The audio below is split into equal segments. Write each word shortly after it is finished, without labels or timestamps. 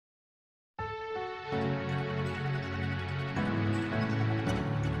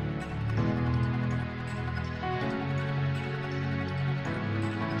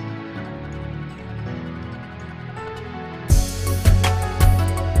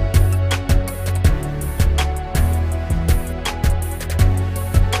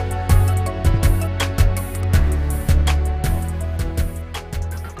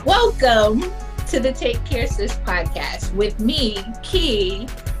Welcome to the Take Care Sis podcast with me, Key,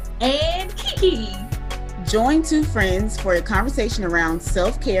 and Kiki. Join two friends for a conversation around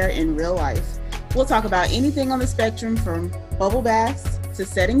self-care in real life. We'll talk about anything on the spectrum from bubble baths to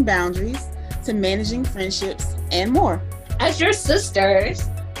setting boundaries to managing friendships and more. As your sisters,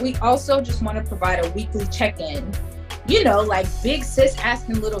 we also just want to provide a weekly check-in. You know, like big sis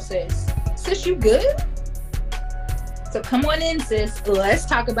asking little sis, sis, you good? So come on in, sis. Let's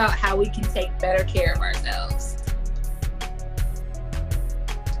talk about how we can take better care of ourselves.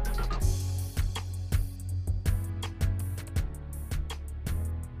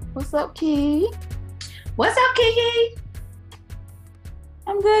 What's up, Key? What's up, Kiki?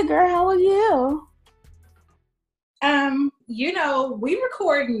 I'm good, girl. How are you? We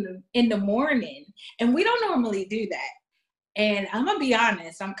record in the morning, and we don't normally do that. And I'm gonna be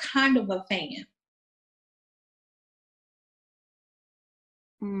honest, I'm kind of a fan.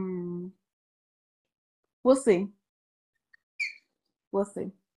 We'll see. We'll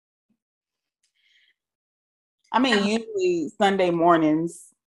see. I mean, usually Sunday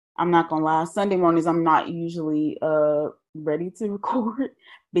mornings, I'm not gonna lie, Sunday mornings I'm not usually ready to record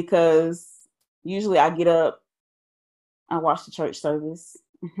because usually I get up, I watch the church service,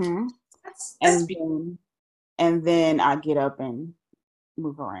 and then I get up and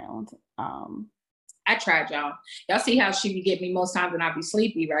move around. I tried, y'all. Y'all see how she be getting me most times when I be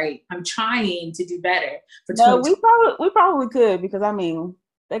sleepy, right? I'm trying to do better. No, we probably could because I mean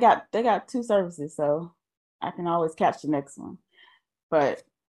they got two services, so I can always catch the next one. But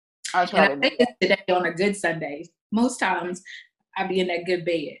I try to think it's today on a good Sunday. Most times I be in that good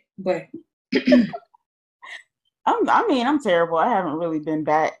bed, but I'm terrible. I haven't really been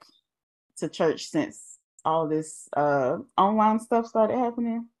back to church since all this online stuff started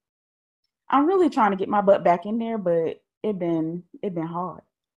happening. I'm really trying to get my butt back in there, but it been hard.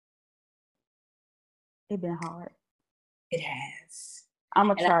 It been hard. It has. I'm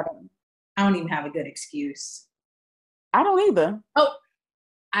gonna try to. I don't even have a good excuse. I don't either. Oh,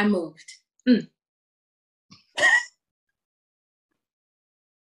 I moved.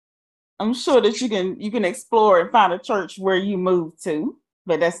 I'm sure that you can explore and find a church where you moved to,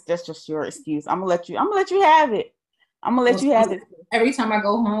 but that's just your excuse. I'm gonna let you have it. I'm gonna let you have it. Every time I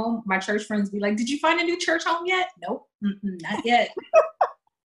go home, my church friends be like, "Did you find a new church home yet?" Nope, not yet.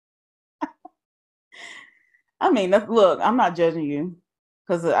 I mean, look, I'm not judging you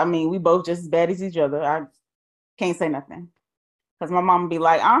because I mean we both just as bad as each other. I can't say nothing because my mom be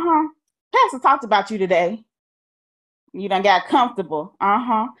like, Pastor talked about you today. You done got comfortable,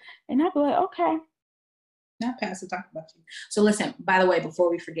 and I'd be like, okay. Not Pastor talked about you. So listen, by the way,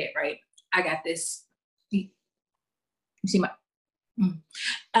 before we forget, right? I got this. You see my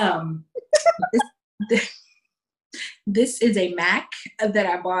this is a Mac that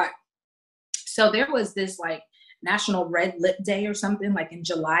I bought. So there was this like National Red Lip Day or something like in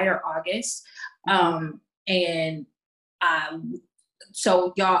July or August.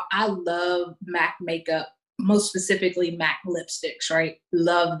 So y'all, I love MAC makeup, most specifically MAC lipsticks, right?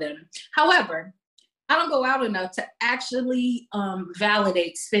 Love them. However, I don't go out enough to actually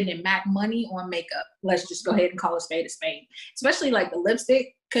validate spending MAC money on makeup. Let's just go ahead and call a spade, especially like the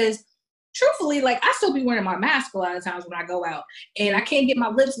lipstick. Because truthfully, like I still be wearing my mask a lot of times when I go out and I can't get my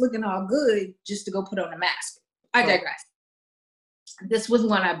lips looking all good just to go put on a mask. I digress. This was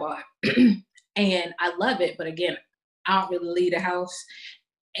one I bought and I love it. But again, I don't really leave the house.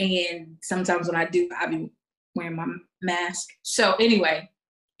 And sometimes when I do, I be wearing my mask. So anyway,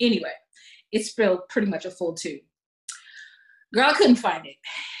 it's still pretty much a full tube. Girl, I couldn't find it.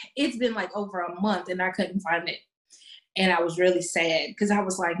 It's been like over a month and I couldn't find it. And I was really sad because I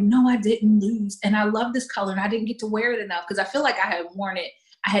was like, no, I didn't lose. And I love this color and I didn't get to wear it enough because I feel like I had worn it.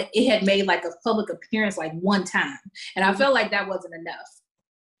 It had made like a public appearance like one time. And I felt like that wasn't enough.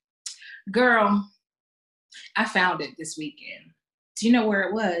 Girl, I found it this weekend. Do you know where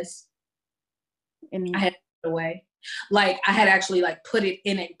it was? I had put it away. Like I had actually like put it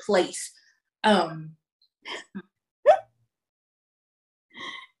in a place.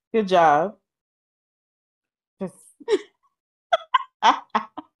 Good job.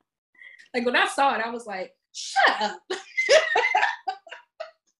 Like when I saw it, I was like, shut up.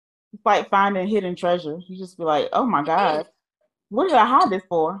 It's like finding hidden treasure. You just be like, oh my God, what did I hide this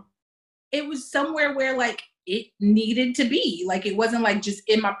for? It was somewhere where like it needed to be. Like it wasn't like just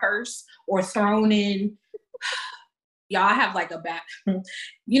in my purse or thrown in. Y'all have like a back,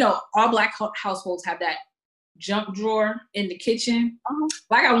 all Black households have that junk drawer in the kitchen.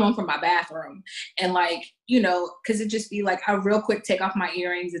 I got one for my bathroom. And like, because it just be like, I real quick take off my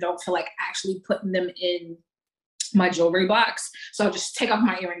earrings. I don't feel like actually putting them in my jewelry box. So I'll just take off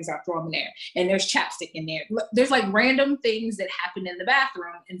my earrings, I'll throw them in there. And there's chapstick in there. There's like random things that happen in the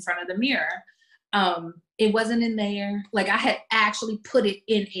bathroom in front of the mirror. It wasn't in there. Like I had actually put it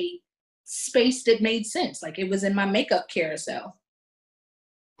in a space that made sense. Like it was in my makeup carousel.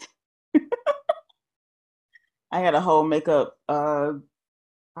 I had a whole makeup, I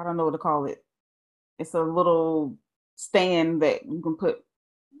don't know what to call it. It's a little stand that you can put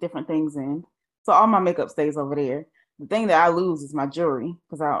different things in. So all my makeup stays over there. The thing that I lose is my jewelry,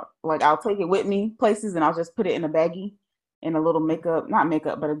 because I'll take it with me places and I'll just put it in a baggie, in a little not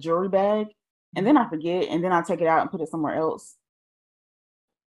makeup, but a jewelry bag. And then I forget, and then I take it out and put it somewhere else.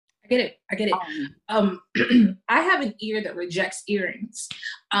 I get it. I have an ear that rejects earrings.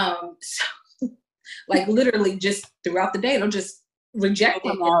 So like literally just throughout the day, it'll just reject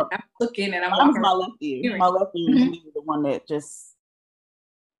it. I'm looking and I'm walking. My left ear. My left ear is the one that just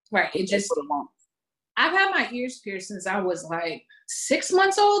right. It just. I've had my ears pierced since I was like 6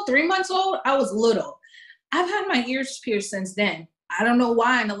 months old, 3 months old. I was little. I've had my ears pierced since then. I don't know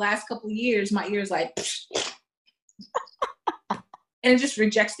why in the last couple of years, my ears like, and it just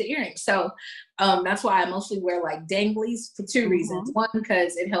rejects the earring. So that's why I mostly wear like danglies for two reasons. One,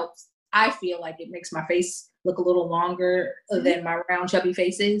 because it helps. I feel like it makes my face look a little longer than my round chubby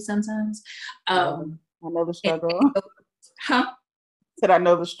face is sometimes. I know the struggle. Huh? Said I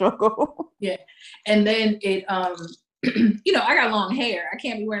know the struggle. Yeah. And then it, you know, I got long hair. I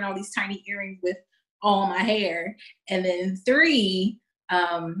can't be wearing all these tiny earrings with all my hair. And then 3,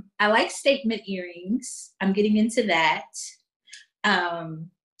 I like statement earrings. I'm getting into that.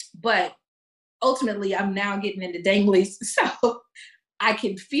 But ultimately I'm now getting into danglies. So I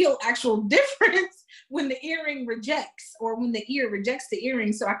can feel actual difference when the earring rejects or when the ear rejects the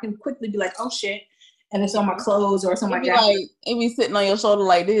earring. So I can quickly be like, oh shit. And it's on my clothes or it's on my jacket. Like, it be sitting on your shoulder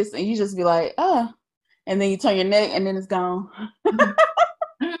like this, and you just be like, oh. And then you turn your neck, and then it's gone.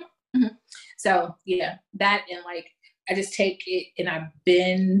 So, yeah, that and like, I just take it and I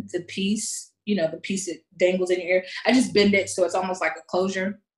bend the piece, you know, the piece that dangles in your ear. I just bend it so it's almost like a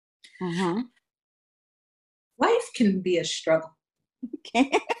closure. Life can be a struggle.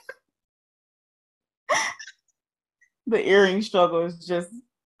 The earring struggle is just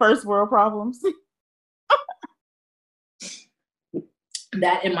first world problems.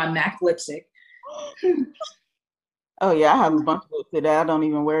 That and my MAC lipstick. Oh yeah, I have a bunch of lipstick that I don't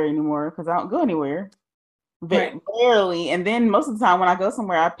even wear anymore because I don't go anywhere. Barely. And then most of the time when I go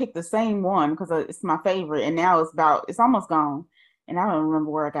somewhere, I pick the same one because it's my favorite. And now it's almost gone. And I don't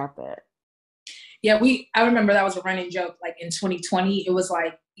remember where I got that. Yeah, I remember that was a running joke. Like in 2020, it was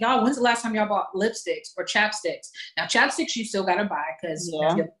like, y'all, when's the last time y'all bought lipsticks or chapsticks? Now chapsticks you still gotta buy because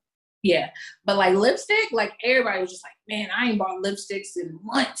yeah. But like lipstick, like everybody was just like, man, I ain't bought lipsticks in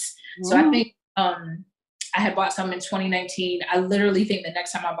months. So I think I had bought some in 2019. I literally think the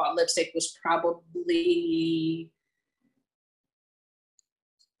next time I bought lipstick was probably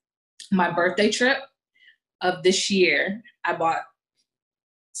my birthday trip of this year. I bought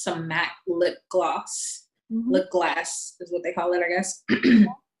some MAC lip gloss. Lip glass is what they call it, I guess.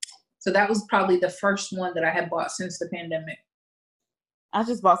 So that was probably the first one that I had bought since the pandemic. I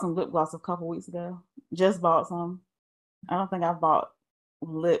just bought some lip gloss a couple weeks ago. Just bought some. I don't think I've bought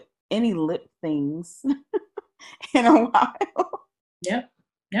any lip things in a while. Yep.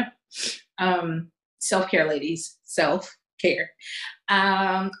 Self-care, ladies. Self-care.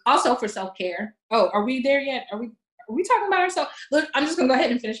 Also for self-care. Oh, are we there yet? Are we talking about ourselves? Look, I'm just gonna go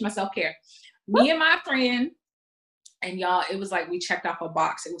ahead and finish my self-care. Me and my friend, and y'all, it was like we checked off a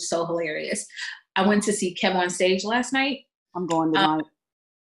box. It was so hilarious. I went to see Kev on stage last night. I'm going tonight.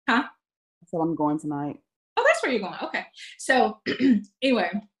 Huh? I said I'm going tonight. Oh, that's where you're going. Okay. So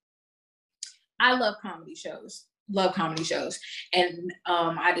anyway, I love comedy shows. And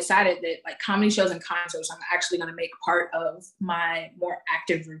I decided that like comedy shows and concerts, I'm actually going to make part of my more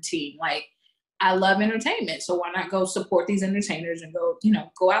active routine. Like I love entertainment. So why not go support these entertainers and go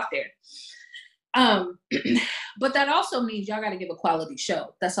out there. But that also means y'all got to give a quality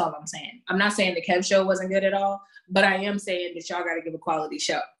show. That's all I'm saying. I'm not saying the Kev show wasn't good at all, but I am saying that y'all got to give a quality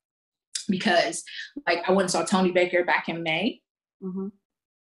show because like I went and saw Tony Baker back in May and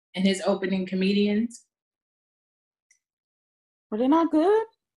his opening comedians. Were they not good?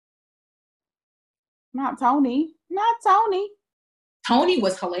 Not Tony. Tony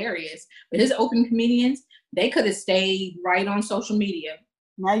was hilarious, but his opening comedians, they could have stayed right on social media.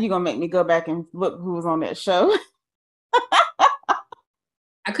 Now you're going to make me go back and look who was on that show.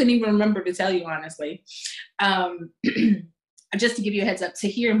 I couldn't even remember to tell you, honestly. Just to give you a heads up, to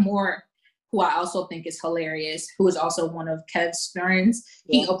hear more, who I also think is hilarious, who is also one of Kev's friends,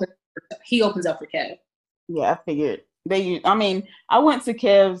 he opens up for Kev. Yeah, I figured I mean, I went to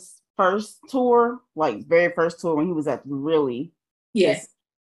Kev's first tour, like very first tour when he was at really Yeah. just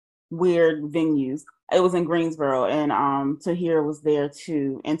weird venues. It was in Greensboro, and Tahir was there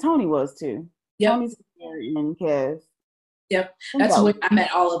too, and Tony was too. Yep. Tony's there and Kev. Yep. I think That's that when was I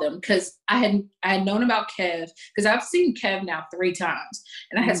met all of them because I had known about Kev because I've seen Kev now 3 times.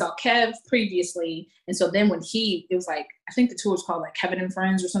 And I had mhm, saw Kev previously. And so then when it was like, I think the tour was called like Kevin and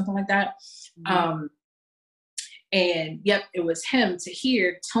Friends or something like that. mhm, Um, and yep, it was him to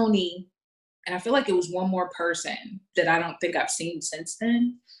hear Tony. And I feel like it was one more person that I don't think I've seen since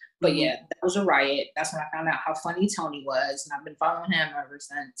then. But mhm. yeah, that was a riot. That's when I found out how funny Tony was, and I've been following him ever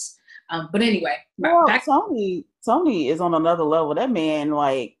since. But anyway, Well, back. Tony is on another level. That man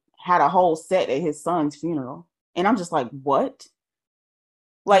like had a whole set at his son's funeral, and I'm just like, what?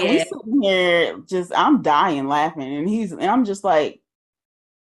 Like we Yeah, sitting here, just I'm dying laughing, and I'm just like,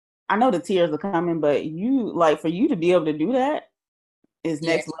 I know the tears are coming, but you like for you to be able to do that is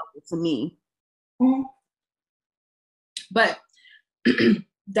yeah. next level to me. Mhm. But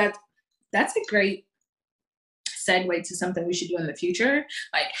that that's a great segue to something we should do in the future,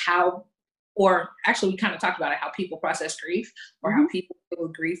 like how, or actually, we kind of talked about it, how people process grief or how Hmm. people deal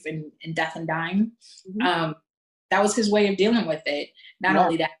with grief and death and dying. Hmm. Um, that was his way of dealing with it. Not Yeah.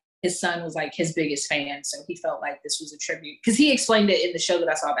 only that, his son was like his biggest fan, so he felt like this was a tribute because he explained it in the show that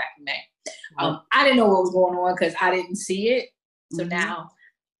I saw back in May. Yeah. I didn't know what was going on because I didn't see it, so Hmm. now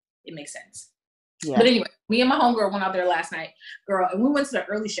it makes sense. But Yeah. anyway, me and my homegirl went out there last night, girl, and we went to the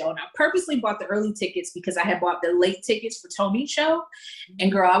early show. And I purposely bought the early tickets because I had bought the late tickets for Tony's show.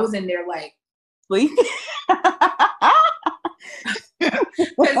 And girl, I was in there like, Sleep.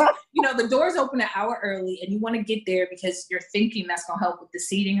 because the doors open an hour early, and you want to get there because you're thinking that's gonna help with the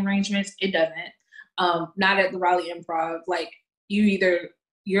seating arrangements. It doesn't. Not at the Raleigh Improv. Like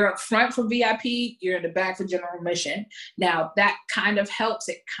you're up front for VIP, you're in the back for general admission. Now that kind of helps.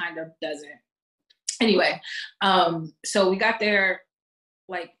 It kind of doesn't. Anyway, so we got there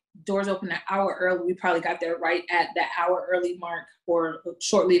like doors open an hour early. We probably got there right at the hour early mark or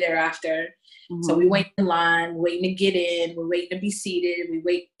shortly thereafter. So we Hmm. wait in line, waiting to get in, we're waiting to be seated.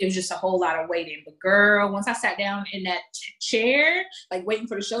 It was just a whole lot of waiting. But girl, once I sat down in that chair, like waiting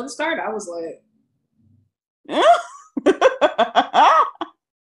for the show to start, I was like,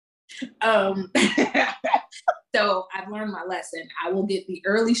 um, so I've learned my lesson. I will get the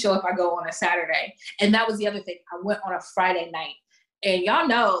early show if I go on a Saturday. And that was the other thing. I went on a Friday night. And y'all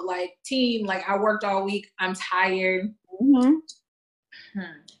know, like, team, like I worked all week. I'm tired. Hmm.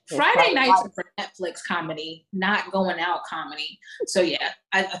 It's Friday Friday nights night. are for Netflix comedy, not going out comedy. So yeah,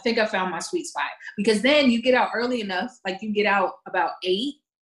 I think I found my sweet spot because then you get out early enough, like you get out about 8,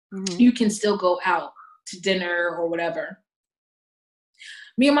 Hmm. you can still go out to dinner or whatever.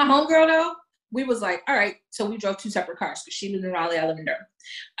 Me and my homegirl though, we was like, all right, so we drove 2 separate cars because she lived in Raleigh, I live in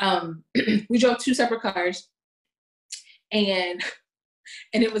Durham. We drove 2 separate cars, and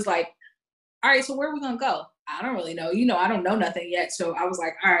it was like, all right, so where are we gonna go? I don't really know. I don't know nothing yet. So I was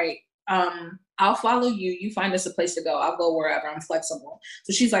like, all right, I'll follow you. You find us a place to go. I'll go wherever. I'm flexible.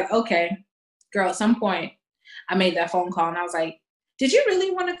 So she's like, okay, girl, at some point I made that phone call and I was like, did you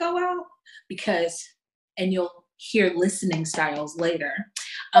really want to go out? Because, and you'll hear listening styles later.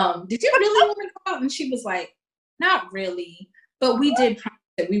 Did you really want to go out? And she was like, not really, but we did promise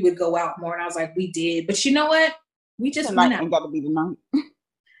that we would go out more. And I was like, we did. But you know what? We just went Tonight out. ain't got to be the night.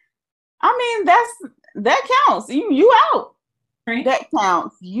 I mean, that counts. You out. Right? That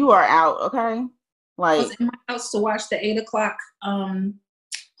counts. You are out. Okay. I was Like, in my house to watch the 8 o'clock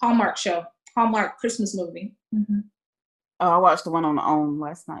Hallmark show, Hallmark Christmas movie. Mm-hmm. oh, I watched the one on the OWN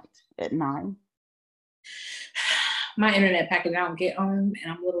last night at 9. My internet package I don't get on,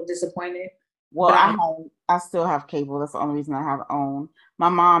 and I'm a little disappointed. Well, But I'm I still have cable. That's the only reason I have OWN. My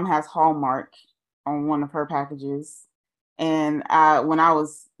mom has Hallmark on one of her packages, and when I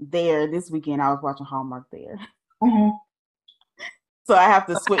was there this weekend, I was watching Hallmark there. mhm. So I have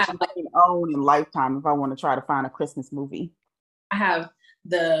to switch I between OWN and Lifetime if I want to try to find a Christmas movie. have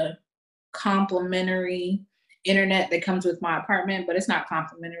the complimentary internet that comes with my apartment, but it's not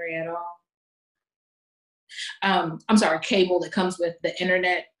complimentary at all. I'm sorry, cable that comes with the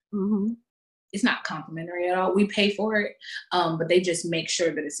internet. Hmm. It's not complimentary at all. We pay for it, but they just make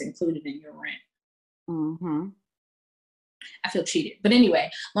sure that it's included in your rent. Hmm. I feel cheated. But anyway,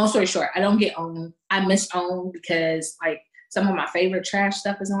 long story short, I don't get OWN. I miss OWN because like some of my favorite trash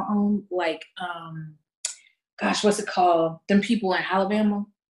stuff is on OWN. Like, gosh, what's it called? Them people in Alabama.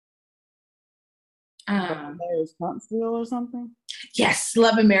 But Um, there's Huntsville or something. yes,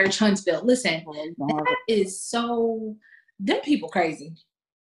 Love and Marriage Huntsville. Listen, Oh, you don't have that it. is so them people crazy.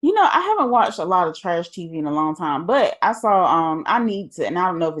 You know, I haven't watched a lot of trash TV in a long time, but I saw I need to, and I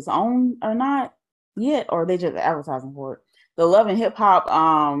don't know if it's on or not yet, or they just advertising for it. The Love and Hip Hop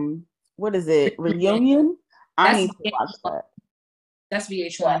what is it? Reunion? I That's need to watch that. that's Yeah.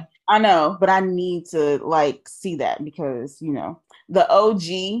 VH1. I know, but I need to like see that because, the OG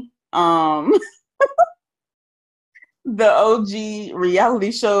the OG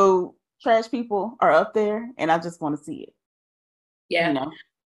reality show trash people are up there and I just want to see it. Yeah.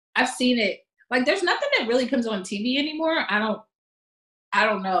 I've seen it. Like there's nothing that really comes on TV anymore. I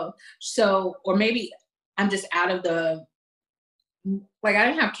don't know. So, or maybe I'm just out of the, like I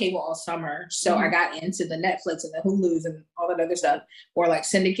didn't have cable all summer. So I got into the Netflix and the Hulus and all that other stuff, or like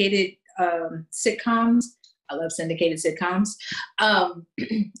syndicated sitcoms. I love syndicated sitcoms.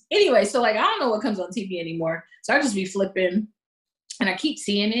 Anyway, so like I don't know what comes on TV anymore. So I just be flipping and I keep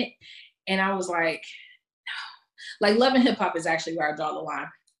seeing it. And I was like Love and Hip Hop is actually where I draw the line.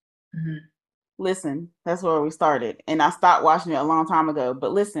 Mm-hmm. Listen, that's where we started. And I stopped watching it a long time ago.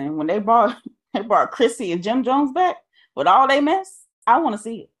 But listen, when they brought Chrissy and Jim Jones back with all they mess, I want to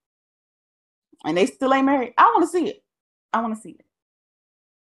see it. And they still ain't married. I want to see it. I want to see it.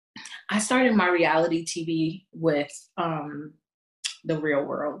 I started my reality TV with The Real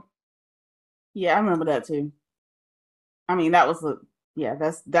World. Yeah, I remember that too. I mean, that was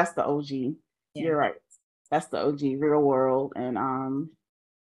that's the OG. Yeah. You're right. That's the OG Real World. And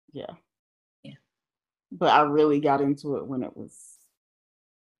yeah. But I really got into it when it was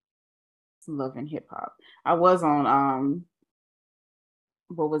Love and Hip Hop. I was on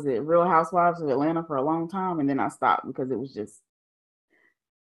what was it, Real Housewives of Atlanta for a long time, and then I stopped because it was just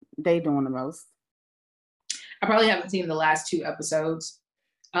they doing the most. I probably haven't seen the last 2 episodes.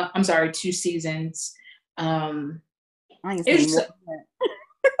 I'm sorry, 2 seasons. I ain't seen more.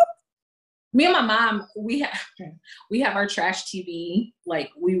 Me and my mom, we have our trash TV. Like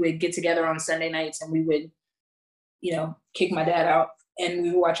we would get together on Sunday nights and we would, kick my dad out and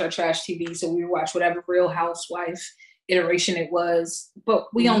we would watch our trash TV. So we would watch whatever Real Housewife iteration it was, but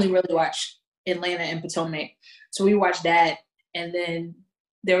we only really watched Atlanta and Potomac. So we watched that, and then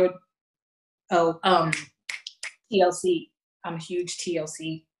there would TLC. I'm a huge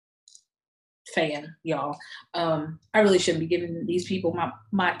TLC fan, y'all. I really shouldn't be giving these people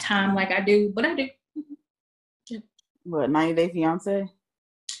my time like I do, but I do. What, 90 Day Fiance?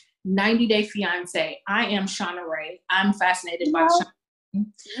 90 Day Fiance. I am Shauna Ray. I'm fascinated by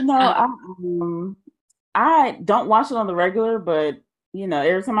Shauna. I don't watch it on the regular, but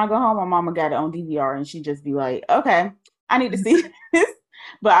every time I go home, my mama got it on DVR, and she just be like, "Okay, I need to see this."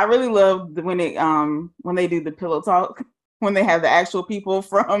 But I really love when they do the pillow talk, when they have the actual people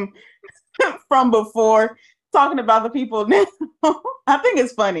from before talking about the people now. I think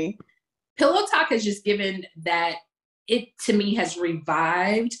it's funny. Pillow Talk has just given that. It to me has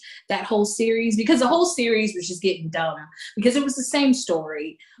revived that whole series, because the whole series was just getting dumb because it was the same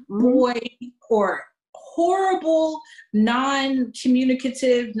story. Boy or horrible,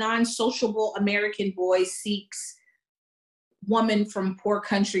 non-communicative, non-sociable American boy seeks woman from poor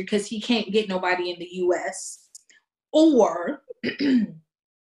country because he can't get nobody in the US, or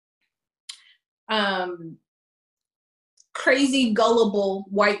crazy gullible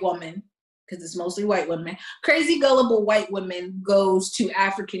white woman, because it's mostly white women. Crazy gullible white woman goes to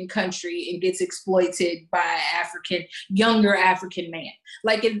African country and gets exploited by younger African man.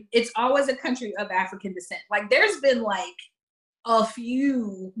 Like it's always a country of African descent. Like there's been like a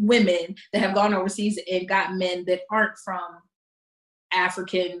few women that have gone overseas and got men that aren't from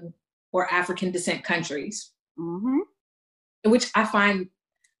African or African descent countries, which I find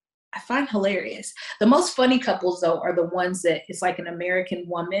hilarious. The most funny couples though are the ones that it's like an American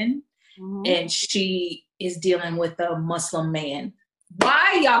woman and she is dealing with a Muslim man.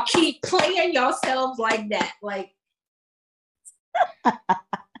 Why y'all keep playing yourselves like that? Like,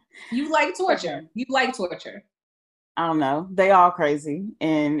 you like torture. You like torture. I don't know. They all crazy,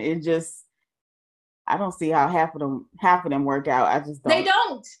 and it just, I don't see how half of them work out. I just don't. They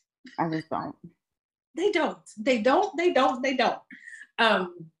don't. I just don't. They don't. They don't. They don't. They don't.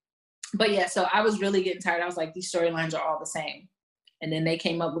 But yeah, so I was really getting tired. I was like, these storylines are all the same. And then they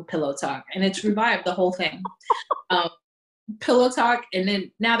came up with Pillow Talk, and it's revived the whole thing. Pillow Talk, and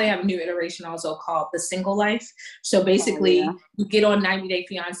then now they have a new iteration also called The Single Life. So basically, you get on 90 Day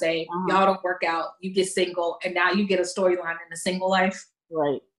Fiance, y'all don't work out, you get single, and now you get a storyline in The Single Life.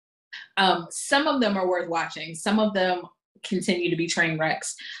 Right. Some of them are worth watching. Some of them continue to be train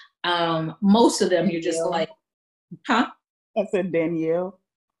wrecks. Most of them, you're just like, huh? I said Danielle.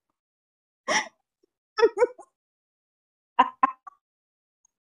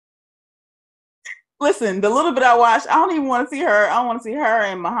 Listen, the little bit I watched, I don't even want to see her. I don't want to see her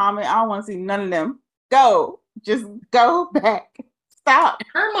and Muhammad. I don't want to see none of them. Go. Just go back. Stop.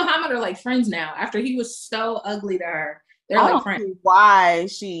 Her and Muhammad are like friends now. After he was so ugly to her, they're I like don't friends. see why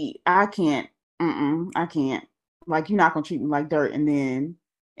I can't. I can't. Like, you're not going to treat me like dirt and then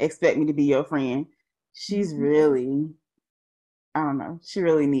expect me to be your friend. She's really, I don't know.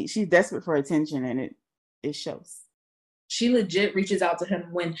 She's desperate for attention, and it shows. She legit reaches out to him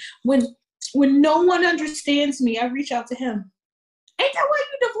when no one understands me. I reach out to him. Ain't that why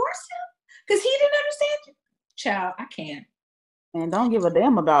you divorced him? Because he didn't understand you? Child, I can't. And don't give a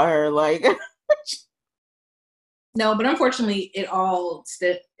damn about her. Like, no, but unfortunately, it all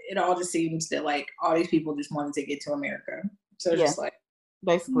just seems that like all these people just wanted to get to America. So it's just like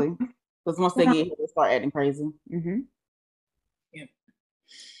basically, because once they get here, they start acting crazy. Mm-hmm. Yeah.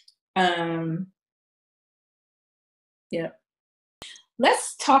 Yeah.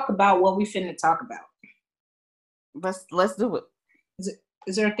 Let's talk about what we finna talk about. Let's do it.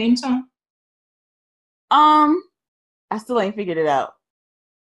 Is there a theme song? I still ain't figured it out.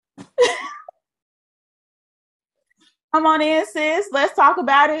 Come on in, sis. Let's talk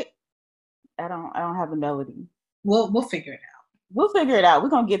about it. I don't have the melody. We'll figure it out. We'll figure it out. We're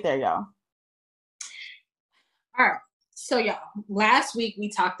gonna get there, y'all. All right. So y'all, last week we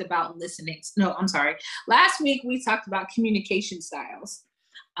talked about Last week we talked about communication styles.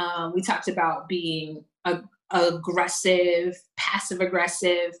 We talked about being aggressive, passive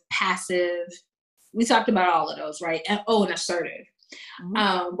aggressive, passive. We talked about all of those, right? And assertive.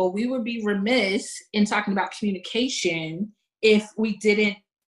 Mm-hmm. But we would be remiss in talking about communication if we didn't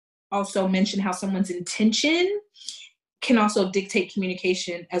also mention how someone's intention can also dictate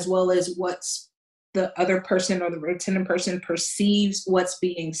communication, as well as what's the other person or the attending person perceives what's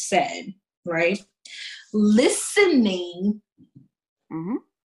being said, right? Listening. Mm-hmm.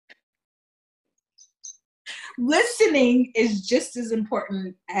 Listening is just as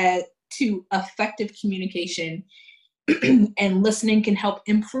important to effective communication, and listening can help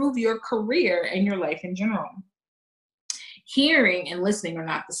improve your career and your life in general. Hearing and listening are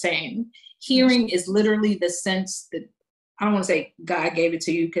not the same. Hearing is literally the sense that, I don't want to say God gave it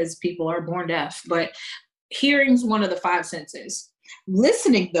to you because people are born deaf, but hearing is one of the five senses.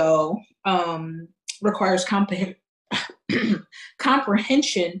 Listening, though, requires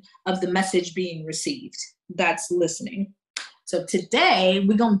comprehension of the message being received. That's listening. So today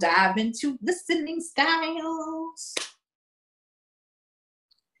we're going to dive into listening styles.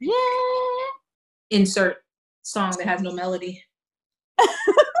 Yeah. Insert song that has no melody.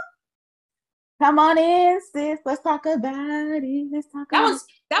 Come on in, sis. Let's talk about it.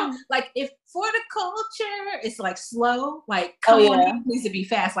 That was like, if for the culture, it's like slow. Like, come on in, needs to be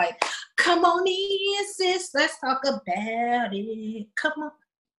fast. Like, come on in, sis. Let's talk about it. Come on.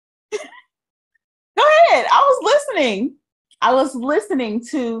 Go ahead. I was listening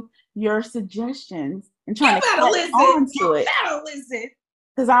to your suggestions and trying to catch on to it. You better listen.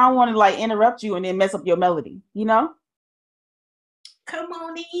 Because I don't want to like interrupt you and then mess up your melody, you know? Come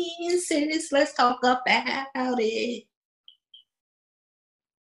on in, sis. Let's talk about it.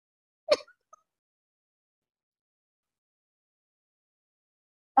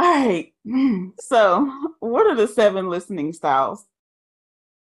 All right. So, what are the 7 listening styles?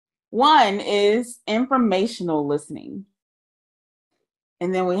 1 is informational listening.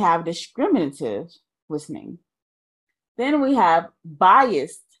 And then we have discriminative listening. Then we have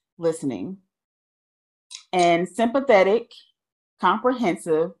biased listening and sympathetic,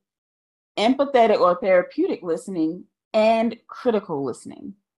 comprehensive, empathetic or therapeutic listening, and critical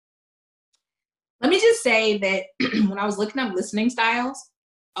listening. Let me just say that when I was looking up listening styles,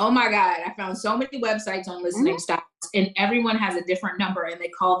 oh my God, I found so many websites on listening styles, and everyone has a different number and they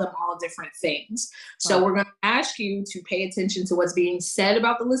call them all different things. So we're going to ask you to pay attention to what's being said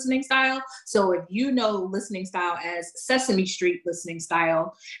about the listening style. So if you know listening style as Sesame Street listening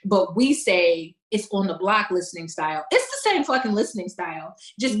style, but we say it's on the block listening style, it's the same fucking listening style.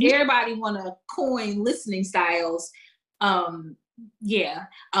 Just everybody want to coin listening styles.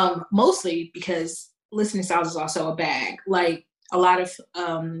 Mostly because listening styles is also a bag. Like, a lot of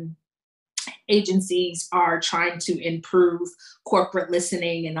agencies are trying to improve corporate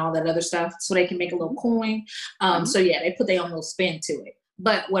listening and all that other stuff so they can make a little coin. So yeah, they put their own little spin to it.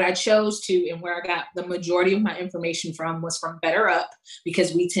 But what I chose to, and where I got the majority of my information from, was from BetterUp,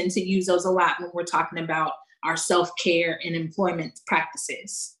 because we tend to use those a lot when we're talking about our self-care and employment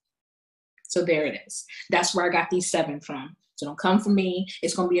practices. So there it is. That's where I got these 7 from. So don't come for me.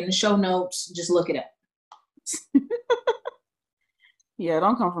 It's going to be in the show notes. Just look it up. Yeah,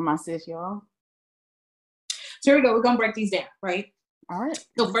 don't come for my sis, y'all. So here we go. We're going to break these down, right? All right.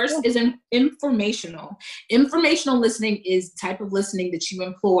 So first is informational. Informational listening is the type of listening that you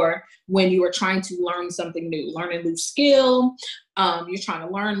employ when you are trying to learn something new, learn a new skill. You're trying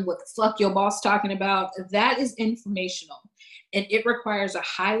to learn what the fuck your boss talking about. That is informational. And it requires a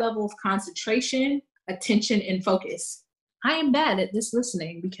high level of concentration, attention, and focus. I am bad at this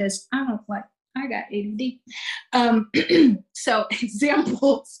listening because I got ADD. So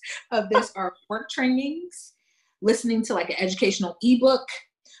examples of this are work trainings, listening to like an educational ebook,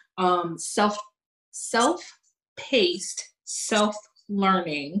 self-paced,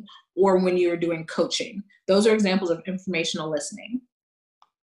 self-learning, or when you're doing coaching. Those are examples of informational listening.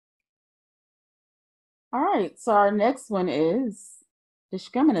 All right, so our next one is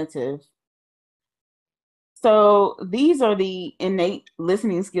discriminative. So these are the innate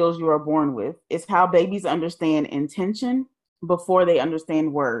listening skills you are born with. It's how babies understand intention before they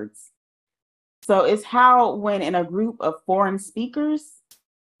understand words. So it's how when in a group of foreign speakers,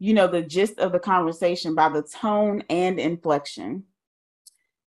 you know the gist of the conversation by the tone and inflection.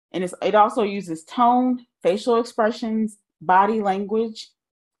 And it also uses tone, facial expressions, body language.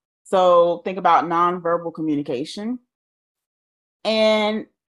 So think about nonverbal communication. And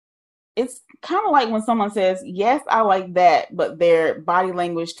it's kind of like when someone says, yes, I like that, but their body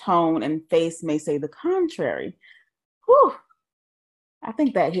language, tone, and face may say the contrary. Whew. I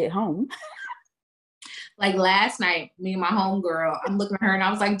think that hit home. Like last night, me and my homegirl, I'm looking at her and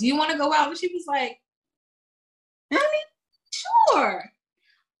I was like, do you want to go out? And she was like, honey, sure.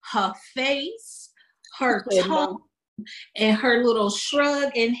 Her face, her tone, and her little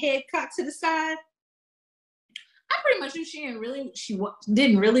shrug and head cocked to the side. I pretty much knew she didn't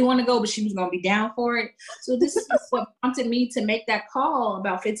really want to go, but she was going to be down for it. So this is what prompted me to make that call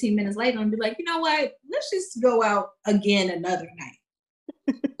about 15 minutes later and be like, you know what? Let's just go out again another night.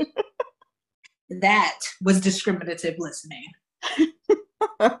 That was discriminative listening.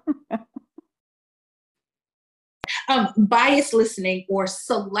 Biased listening or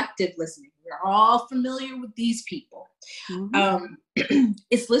selective listening. We're all familiar with these people. Mm-hmm.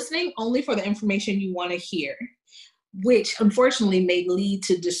 It's listening only for the information you want to hear, which unfortunately may lead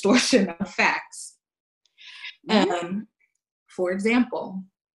to distortion of facts. Mm-hmm. For example,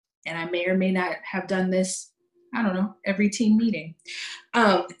 and I may or may not have done this, I don't know, every team meeting.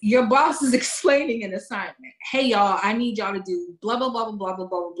 Your boss is explaining an assignment. Hey, y'all, I need y'all to do blah, blah, blah, blah, blah,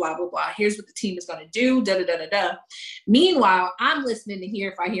 blah, blah, blah, blah. Here's what the team is going to do, da, da, da, da, da. Meanwhile, I'm listening to hear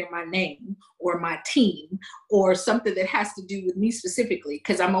if I hear my name or my team or something that has to do with me specifically,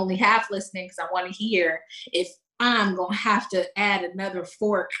 because I'm only half listening because I want to hear if I'm going to have to add another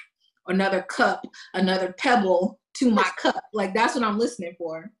fork, another cup, another pebble to my cup. Like, that's what I'm listening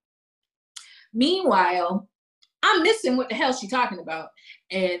for. Meanwhile, I'm missing what the hell she's talking about.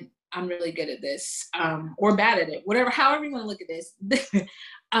 And I'm really good at this, or bad at it, however you want to look at this.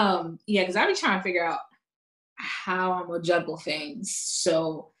 Because I be trying to figure out how I'm gonna juggle things.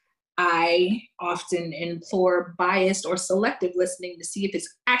 So I often employ biased or selective listening to see if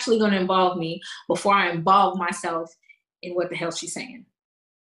it's actually going to involve me before I involve myself in what the hell she's saying.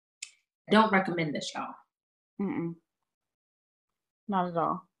 I don't recommend this, y'all. Mm-mm. Not at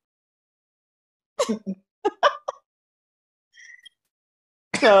all.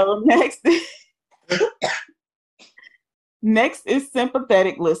 So next is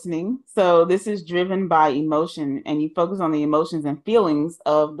sympathetic listening. So this is driven by emotion, and you focus on the emotions and feelings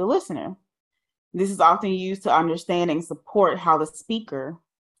of the listener. This is often used to understand and support how the speaker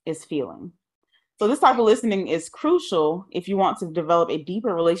is feeling. So this type of listening is crucial if you want to develop a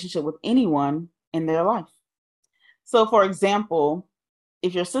deeper relationship with anyone in their life. So for example,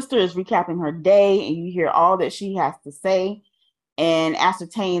 if your sister is recapping her day and you hear all that she has to say, and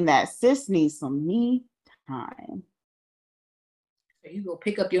ascertain that sis needs some me time. So you go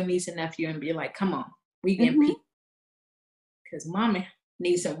pick up your niece and nephew and be like, come on, we can peek. Because mommy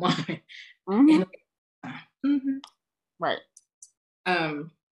needs some woman. Right.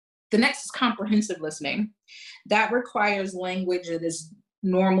 The next is comprehensive listening. That requires language that is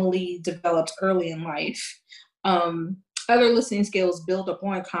normally developed early in life. Other listening skills build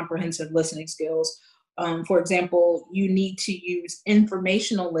upon comprehensive listening skills. For example, you need to use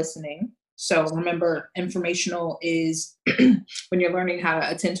informational listening. So remember, informational is when you're learning how to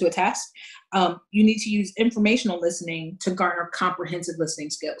attend to a task. You need to use informational listening to garner comprehensive listening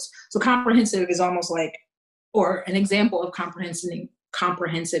skills. So comprehensive is almost like, or an example of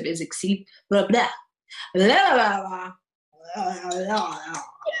comprehensive is exceed blah blah blah blah.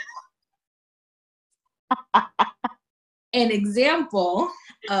 An example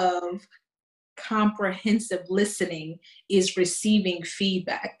of comprehensive listening is receiving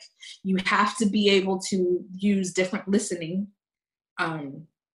feedback. You have to be able to use different listening um,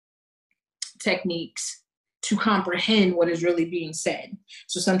 techniques to comprehend what is really being said.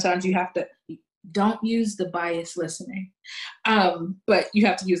 So sometimes you have to, don't use the biased listening, but you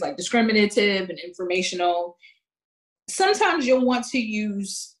have to use like discriminative and informational. Sometimes you'll want to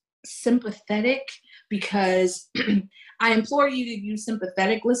use sympathetic, because I implore you to use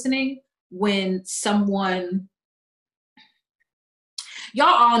sympathetic listening when someone, y'all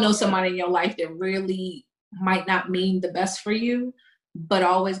all know somebody in your life that really might not mean the best for you, but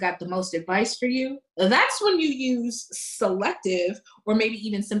always got the most advice for you. That's when you use selective or maybe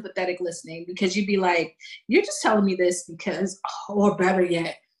even sympathetic listening, because you'd be like, you're just telling me this because, or better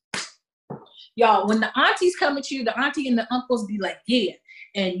yet, y'all, when the aunties come at you, the auntie and the uncles be like, yeah,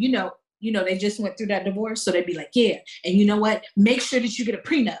 and they just went through that divorce, so they'd be like, yeah, and you know what? Make sure that you get a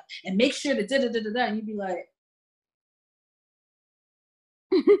prenup, and make sure that da da da da da. And you'd be like,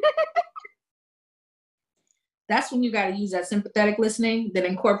 that's when you got to use that sympathetic listening that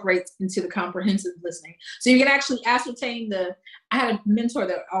incorporates into the comprehensive listening. So you can actually ascertain I had a mentor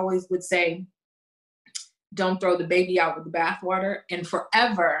that always would say, don't throw the baby out with the bathwater. And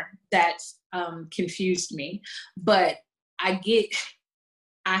forever that's confused me. But I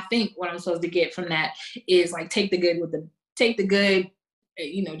think what I'm supposed to get from that is like, take the good,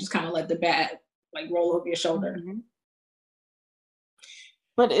 just kind of let the bad like roll over your shoulder. Mm-hmm.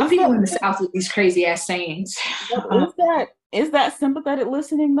 But I'm people in the South with these crazy ass sayings. Is that sympathetic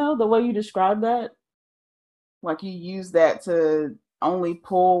listening though? The way you describe that, like you use that to only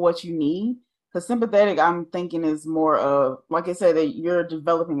pull what you need. Because sympathetic, I'm thinking, is more of, like I said, that you're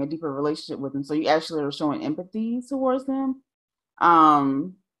developing a deeper relationship with them, so you actually are showing empathy towards them.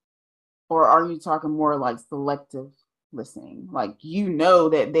 Or are you talking more like selective listening? Like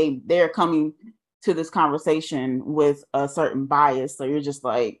that they're coming to this conversation with a certain bias, so you're just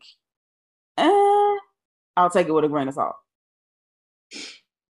like, I'll take it with a grain of salt.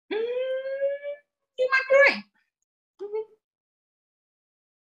 You might be right.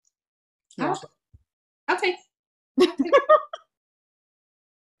 Yeah. Okay.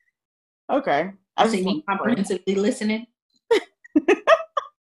 Okay. I see me comprehensively listening.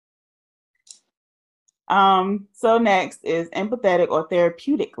 So next is empathetic or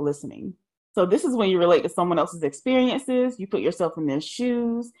therapeutic listening. So this is when you relate to someone else's experiences, you put yourself in their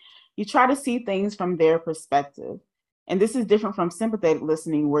shoes, you try to see things from their perspective. And this is different from sympathetic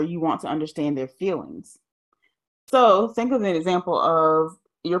listening, where you want to understand their feelings. So think of an example of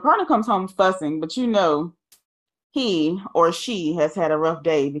your partner comes home fussing, but he or she has had a rough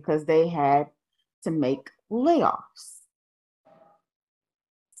day because they had to make layoffs.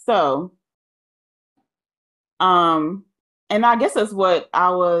 So, and I guess that's what I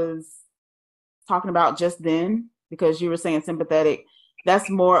was talking about just then, because you were saying sympathetic, that's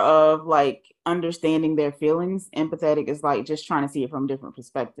more of like understanding their feelings. Empathetic is like just trying to see it from a different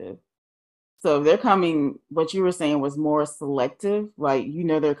perspective. So they're coming, what you were saying was more selective, like,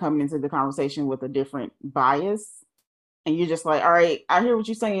 they're coming into the conversation with a different bias. And you're just like, all right, I hear what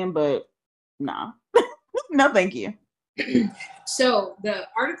you're saying, but nah, no, thank you. So the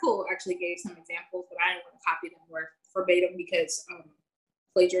article actually gave some examples, but I didn't want to copy them word verbatim because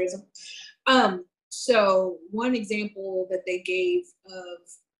plagiarism. So one example that they gave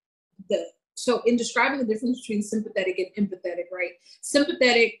of so in describing the difference between sympathetic and empathetic, right?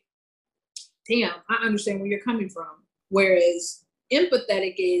 Sympathetic, damn, I understand where you're coming from. Whereas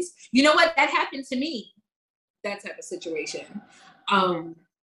empathetic is, you know what, that happened to me. That type of situation.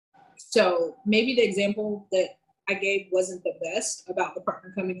 So maybe the example that I gave wasn't the best about the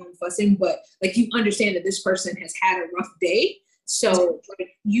partner coming home fussing, but like, you understand that this person has had a rough day. So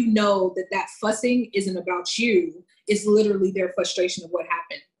that fussing isn't about you. It's literally their frustration of what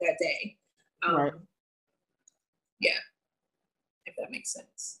happened that day. Right. Yeah. If that makes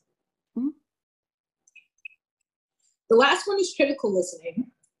sense. Mm-hmm. The last one is critical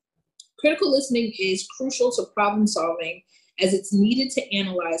listening. Critical listening is crucial to problem solving, as it's needed to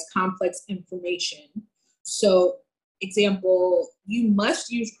analyze complex information. So, example, you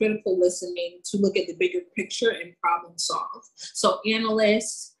must use critical listening to look at the bigger picture and problem solve. So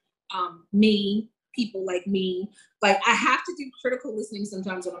analysts, people like me, like, I have to do critical listening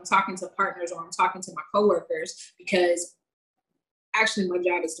sometimes when I'm talking to partners or I'm talking to my coworkers, because actually my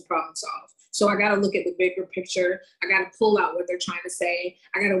job is to problem solve. So I got to look at the bigger picture. I got to pull out what they're trying to say.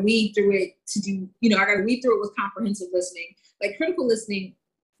 I got to weed through it I got to weed through it with comprehensive listening. Like, critical listening,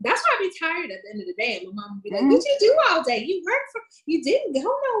 that's why I be tired at the end of the day. And my mom would be like, what you do all day? You didn't go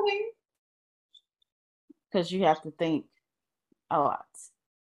nowhere. Because you have to think a lot.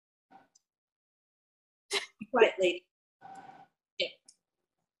 Be quiet, lady. Yeah.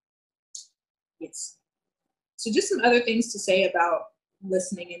 Yes. So just some other things to say about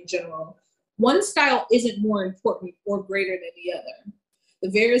listening in general. One style isn't more important or greater than the other. The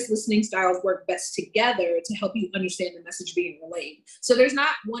various listening styles work best together to help you understand the message being relayed. So there's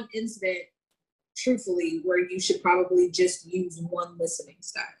not one incident, truthfully, where you should probably just use one listening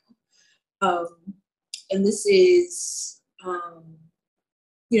style. And this is,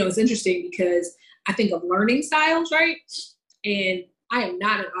 it's interesting because I think of learning styles, right? And I am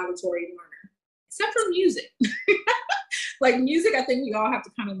not an auditory learner, except for music. Like music, I think we all have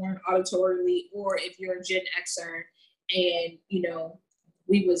to kind of learn auditorily, or if you're a Gen Xer and,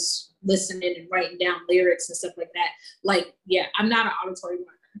 we was listening and writing down lyrics and stuff like that. Like, yeah, I'm not an auditory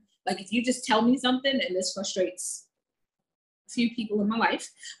learner. Like if you just tell me something, and this frustrates a few people in my life,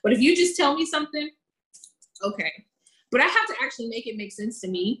 but if you just tell me something, okay. But I have to actually make it make sense to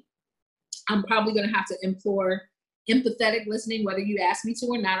me. I'm probably going to have to implore empathetic listening, whether you ask me to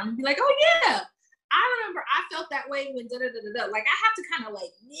or not. I'm going to be like, oh yeah, I remember I felt that way when da-da-da-da-da. Like I have to kind of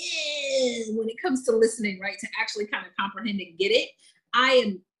like, yeah, when it comes to listening, right, to actually kind of comprehend and get it.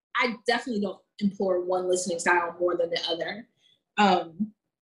 I definitely don't implore one listening style more than the other. And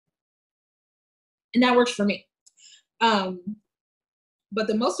that works for me. But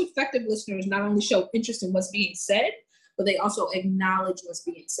the most effective listeners not only show interest in what's being said, but they also acknowledge what's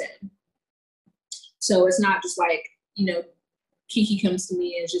being said. So it's not just like, Kiki comes to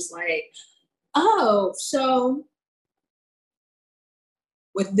me and is just like, oh, so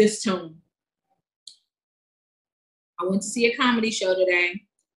with this tone, I went to see a comedy show today.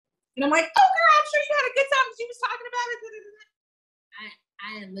 And I'm like, oh, girl, I'm sure you had a good time because you was talking about it.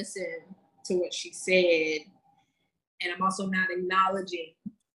 I didn't listen to what she said. And I'm also not acknowledging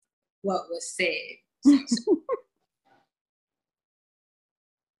what was said.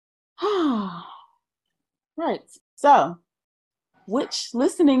 Right. So, which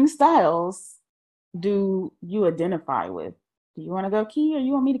listening styles do you identify with? Do you want to go, Key, or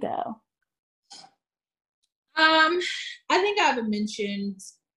you want me to go? I think I've mentioned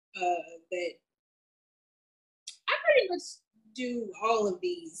that I pretty much do all of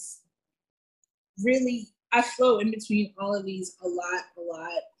these. Really, I flow in between all of these a lot.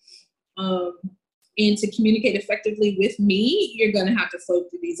 And to communicate effectively with me, you're going to have to flow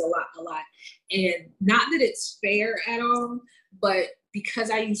through these a lot. And not that it's fair at all, but because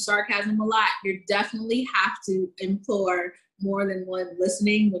I use sarcasm a lot, you definitely have to implore more than one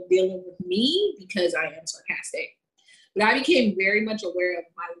listening when dealing with me because I am sarcastic. But I became very much aware of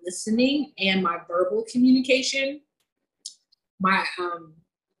my listening and my verbal communication. My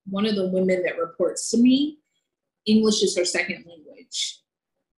one of the women that reports to me, English is her second language.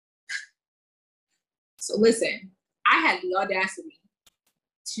 So listen, I had the audacity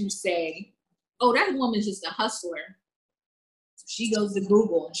to say, oh, that woman's just a hustler. So she goes to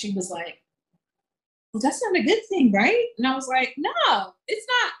Google and she was like, well, that's not a good thing, right? And I was like, no, it's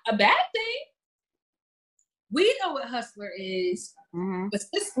not a bad thing. We know what hustler is, but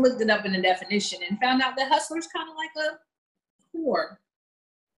just looked it up in the definition and found out that hustler is kind of like a whore.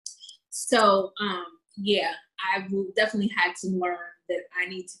 So, yeah, I definitely had to learn that I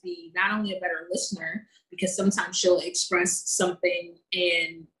need to be not only a better listener, because sometimes she'll express something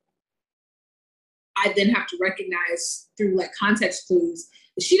and I then have to recognize through like context clues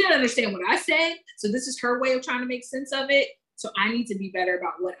that she didn't understand what I said. So this is her way of trying to make sense of it. So I need to be better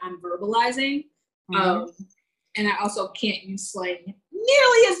about what I'm verbalizing. And I also can't use slang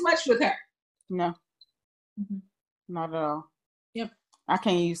nearly as much with her. No, not at all. Yep. I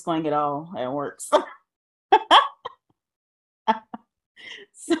can't use slang at all. It works.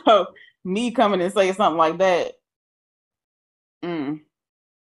 So me coming and saying something like that.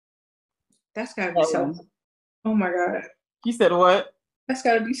 That's gotta be so. Oh my God. You said what? That's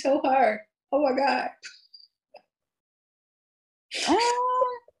gotta be so hard. Oh my God.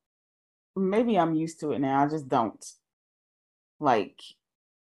 Maybe I'm used to it now. I just don't. Like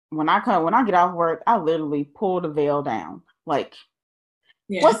when I get off work, I literally pull the veil down. Like,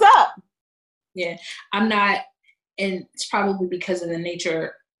 what's up? Yeah, I'm not, and it's probably because of the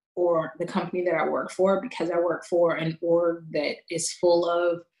nature or the company that I work for, because I work for an org that is full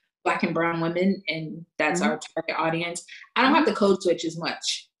of Black and brown women, and that's our target audience. I don't have to code switch as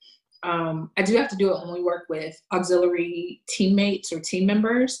much. I do have to do it when we work with auxiliary teammates or team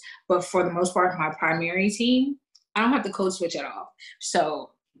members, but for the most part, my primary team, I don't have to code switch at all. So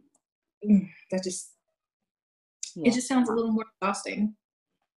that just, it just sounds a little more exhausting.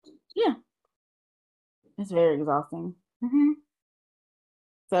 Yeah. It's very exhausting.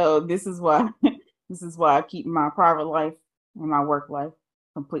 So this is why I keep my private life and my work life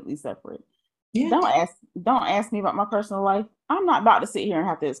completely separate. Yeah. Don't ask me about my personal life. I'm not about to sit here and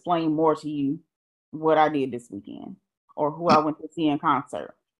have to explain more to you what I did this weekend, or who I went to see in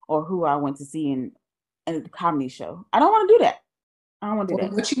concert, or who I went to see in a comedy show. I don't want to do that. I don't want to do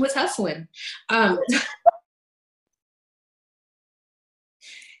that. What you was hustling.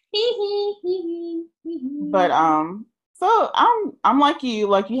 But so I'm like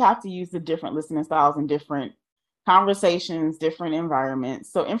you have to use the different listening styles and different conversations, different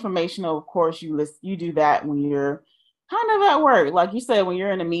environments. So informational, of course, you do that when you're kind of at work. Like you said, when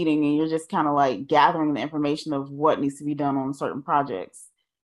you're in a meeting and you're just kind of like gathering the information of what needs to be done on certain projects.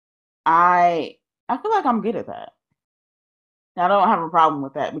 I feel like I'm good at that. I don't have a problem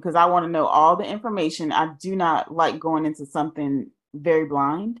with that because I want to know all the information. I do not like going into something very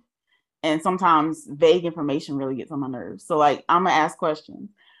blind. And sometimes vague information really gets on my nerves. So like, I'm gonna ask questions.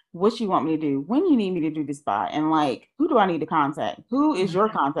 What you want me to do? When you need me to do this by? And like, who do I need to contact? Who is your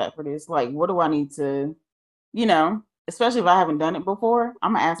contact for this? Like, what do I need to, especially if I haven't done it before,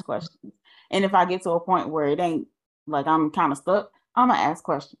 I'm gonna ask questions. And if I get to a point where it ain't like I'm kind of stuck, I'm gonna ask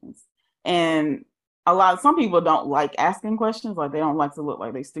questions. And some people don't like asking questions, like they don't like to look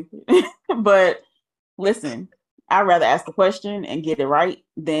like they stupid. But listen, I'd rather ask the question and get it right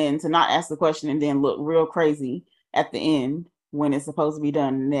than to not ask the question and then look real crazy at the end when it's supposed to be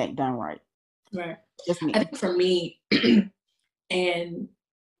done and done right. Right. Just me. I think for me, and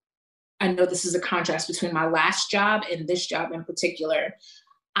I know this is a contrast between my last job and this job in particular,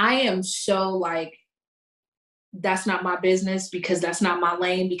 I am so like, that's not my business because that's not my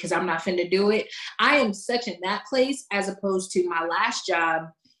lane because I'm not finna do it. I am such in that place as opposed to my last job.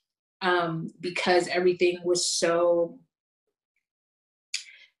 Because everything was so,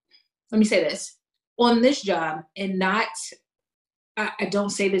 let me say this, on this job, and not, I don't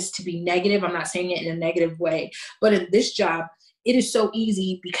say this to be negative, I'm not saying it in a negative way, but in this job, it is so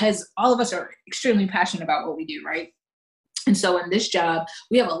easy because all of us are extremely passionate about what we do, right? And so in this job,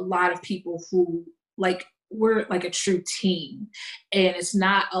 we have a lot of people who like, we're like a true team, and it's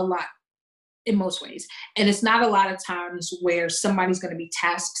not a lot in most ways. And it's not a lot of times where somebody's going to be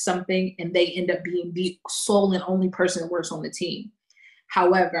tasked something and they end up being the sole and only person that works on the team.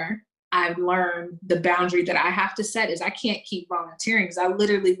 However, I've learned the boundary that I have to set is I can't keep volunteering because I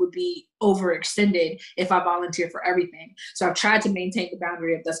literally would be overextended if I volunteer for everything. So I've tried to maintain the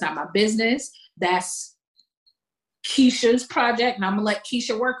boundary of that's not my business. That's Keisha's project, and I'm gonna let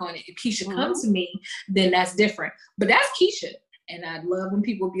Keisha work on it. If Keisha comes to me, then that's different. But that's Keisha. And I love when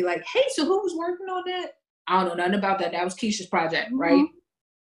people be like, hey, so who was working on that? I don't know nothing about that. That was Keisha's project, right?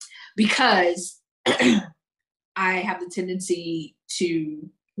 Because I have the tendency to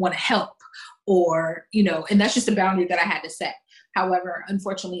want to help or, and that's just a boundary that I had to set. However,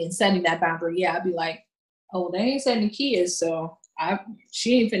 unfortunately, in setting that boundary, I'd be like, oh, they ain't setting the keys, so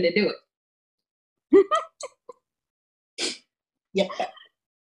she ain't finna do it. Yep.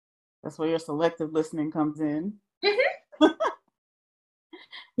 That's where your selective listening comes in. Yeah.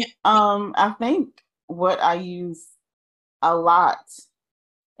 I think what I use a lot,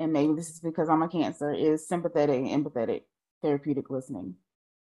 and maybe this is because I'm a Cancer, is sympathetic and empathetic therapeutic listening.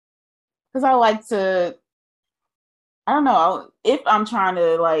 Because I like to, I don't know, if I'm trying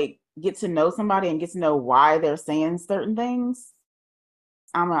to like get to know somebody and get to know why they're saying certain things,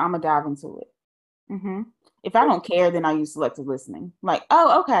 I'm gonna dive into it. If I don't care, then I use selective listening. Like,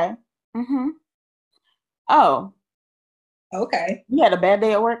 oh, okay. Oh, okay. You had a bad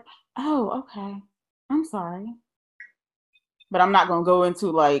day at work? Oh, okay. I'm sorry. But I'm not going to go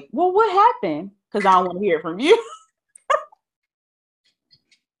into like, well, what happened? Because I don't want to hear it from you.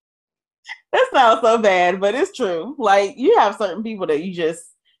 That sounds so bad, but it's true. Like, you have certain people that you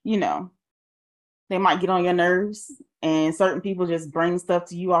just, they might get on your nerves, and certain people just bring stuff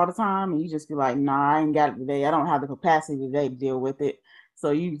to you all the time, and you just be like, nah, I ain't got it today. I don't have the capacity today to deal with it.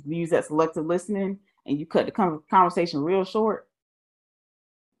 So you use that selective listening, and you cut the conversation real short.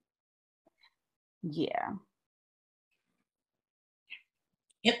 Yeah.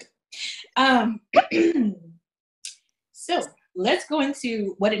 Yep. So let's go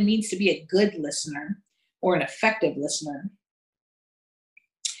into what it means to be a good listener or an effective listener.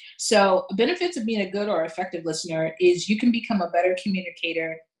 So benefits of being a good or effective listener is you can become a better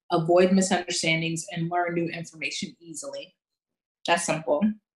communicator, avoid misunderstandings, and learn new information easily. That's simple.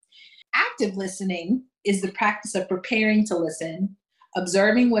 Active listening is the practice of preparing to listen,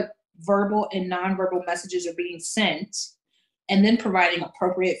 observing what verbal and nonverbal messages are being sent, and then providing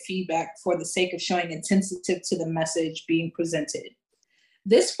appropriate feedback for the sake of showing attentive to the message being presented.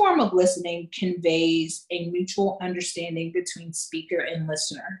 This form of listening conveys a mutual understanding between speaker and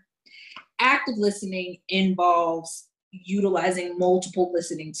listener. Active listening involves utilizing multiple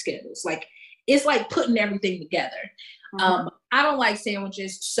listening skills. Like, it's like putting everything together. I don't like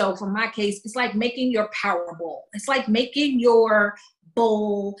sandwiches. So for my case, it's like making your power bowl. It's like making your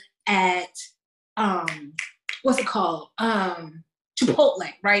bowl at what's it called? Chipotle,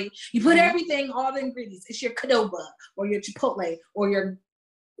 right? You put everything, all the ingredients. It's your Qdoba or your Chipotle or your,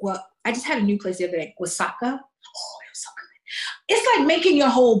 well, I just had a new place the other day, Wasaka. Oh, it was so good. It's like making your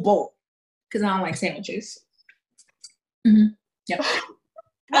whole bowl, because I don't like sandwiches. Mm-hmm. Yep.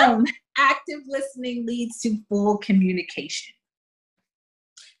 Active listening leads to full communication.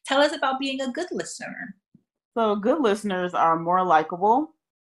 Tell us about being a good listener. So good listeners are more likable.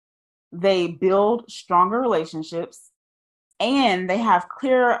 They build stronger relationships, and they have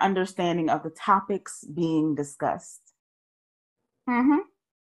clearer understanding of the topics being discussed. Mm-hmm.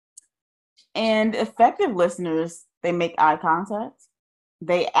 And effective listeners, they make eye contact.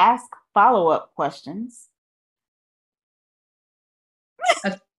 They ask follow-up questions.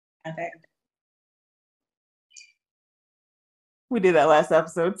 We did that last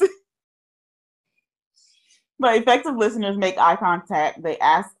episode. But effective listeners make eye contact, they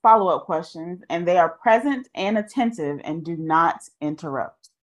ask follow-up questions, and they are present and attentive and do not interrupt.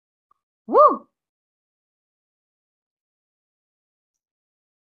 Woo!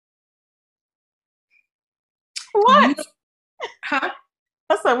 What? Huh?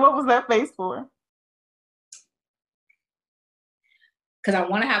 I said, what was that face for? Because I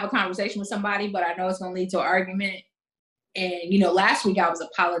want to have a conversation with somebody, but I know it's going to lead to an argument. And, last week I was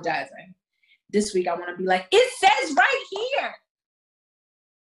apologizing. This week I want to be like, it says right here.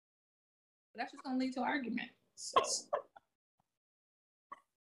 But that's just going to lead to an argument.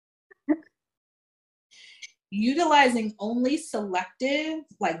 Utilizing only selective,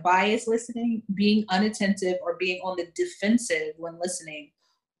 like biased listening, being unattentive, or being on the defensive when listening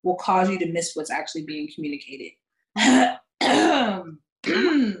will cause you to miss what's actually being communicated.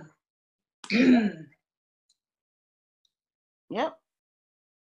 Yep.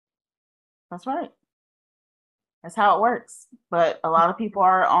 That's right. That's how it works. But a lot of people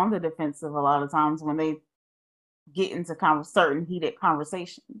are on the defensive a lot of times when they get into certain heated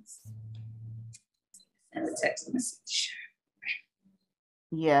conversations. And the text message.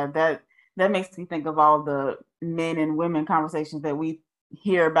 Yeah, that makes me think of all the men and women conversations that we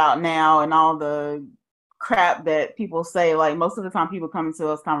hear about now and all the crap that people say. Like, most of the time people come into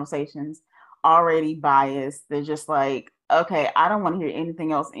those conversations already biased. They're just like, okay, I don't want to hear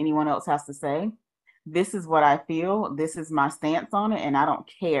anything else anyone else has to say. This is what I feel. This is my stance on it, and I don't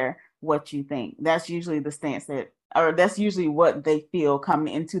care what you think. That's usually the stance that's usually what they feel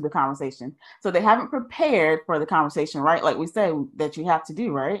coming into the conversation. So they haven't prepared for the conversation, right? Like we said, that you have to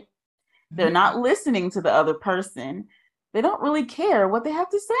do, right? Mm-hmm. They're not listening to the other person. They don't really care what they have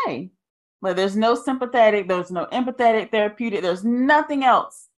to say. But there's no sympathetic, there's no empathetic, therapeutic, there's nothing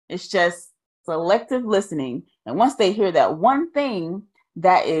else. It's just selective listening. And once they hear that one thing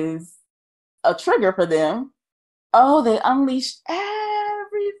that is a trigger for them, they unleash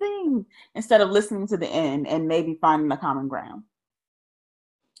everything instead of listening to the end and maybe finding a common ground.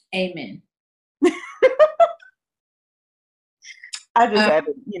 Amen. I just had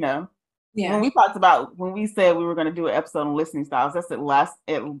to, when we said we were going to do an episode on listening styles,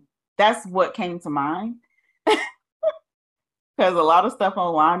 that's what came to mind. Because a lot of stuff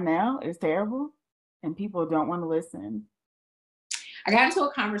online now is terrible and people don't want to listen. I got into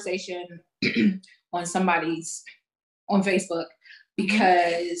a conversation on Facebook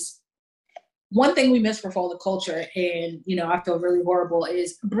because one thing we miss for Folder Culture, and I feel really horrible,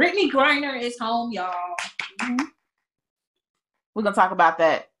 is Brittany Griner is home, y'all. Mm-hmm. We're gonna talk about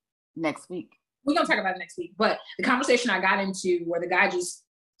that next week. We're gonna talk about it next week. But the conversation I got into where the guy just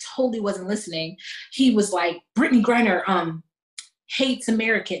totally wasn't listening, he was like, Brittany Griner hates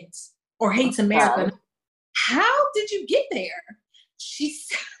Americans or hates America. Wow. How did you get there? She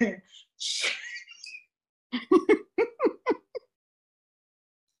said,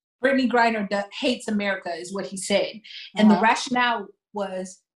 Brittany Griner hates America is what he said. And the rationale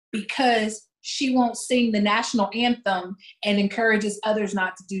was because she won't sing the national anthem and encourages others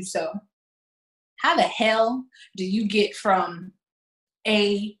not to do so. How the hell do you get from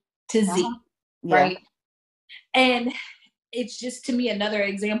A to Z, right? And it's just, to me, another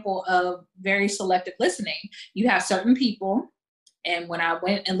example of very selective listening. You have certain people, and when I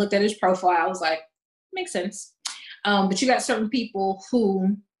went and looked at his profile, I was like, makes sense. But you got certain people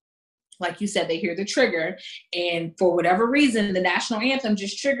who, like you said, they hear the trigger, and for whatever reason, the national anthem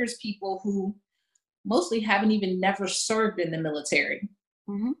just triggers people who mostly haven't even never served in the military.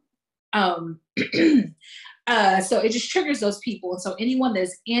 Mm-hmm. So it just triggers those people. And so anyone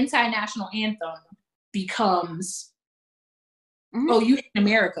that's anti-national anthem becomes, oh, you hate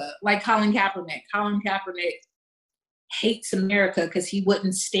America, like Colin Kaepernick. Colin Kaepernick hates America because he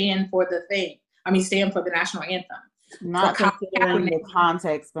wouldn't stand for the thing. Stand for the national anthem. Not considering the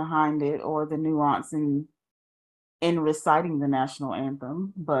context behind it or the nuance in reciting the national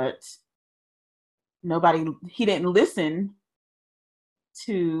anthem, but he didn't listen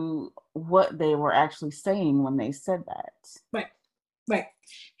to what they were actually saying when they said that. Right.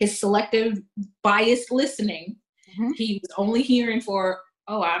 His selective biased listening, he was only hearing for,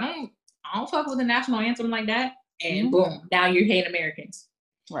 I don't fuck with the national anthem like that. And boom, now you hate Americans.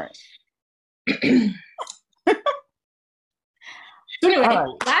 Right. So anyway,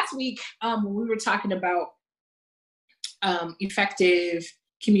 last week, when we were talking about effective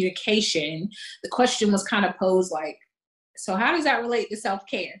communication, the question was kind of posed like, so how does that relate to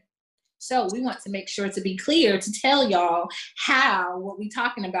self-care? So we want to make sure to be clear to tell y'all how what we're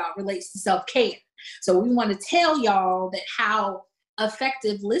talking about relates to self-care. So we want to tell y'all that how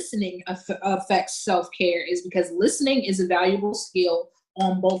effective listening affects self-care is because listening is a valuable skill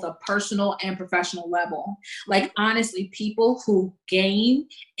on both a personal and professional level. Like, honestly, people who gain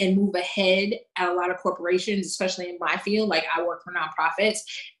and move ahead at a lot of corporations, especially in my field, like I work for nonprofits,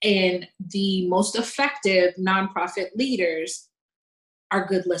 and the most effective nonprofit leaders are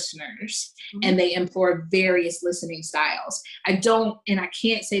good listeners, and they employ various listening styles. I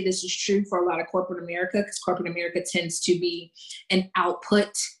can't say this is true for a lot of corporate America, because corporate America tends to be an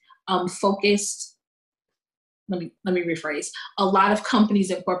output focused. Let me rephrase. A lot of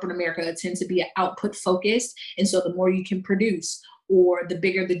companies in corporate America tend to be output focused. And so the more you can produce, or the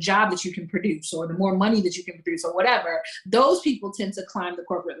bigger the job that you can produce, or the more money that you can produce, or whatever, those people tend to climb the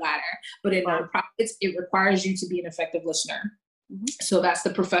corporate ladder. But in nonprofits, it requires you to be an effective listener. So that's the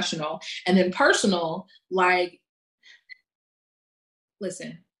professional. And then personal, like,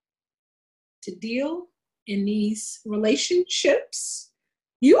 listen, to deal in these relationships,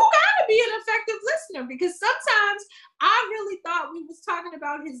 you gotta be an effective listener, because sometimes I really thought we was talking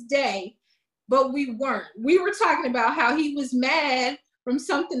about his day, but we weren't. We were talking about how he was mad from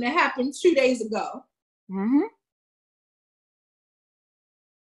something that happened 2 days ago.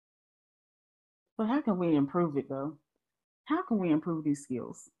 But how can we improve it, though? How can we improve these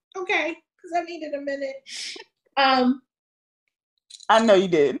skills? Okay, because I needed a minute. I know you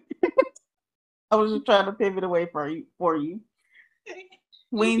did. I was just trying to pivot away for you.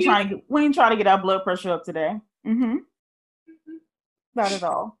 We ain't trying to get our blood pressure up today. Not at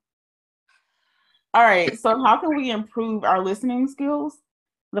all. All right. So how can we improve our listening skills?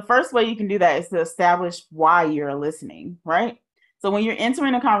 The first way you can do that is to establish why you're listening, right? So when you're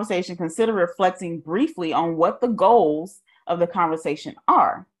entering a conversation, consider reflecting briefly on what the goals of the conversation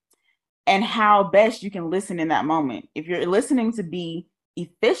are and how best you can listen in that moment. If you're listening to be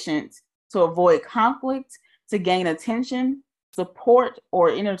efficient, to avoid conflict, to gain attention, support, or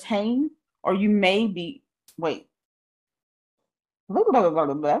entertain, or you may be,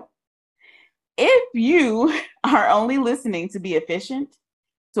 if you are only listening to be efficient,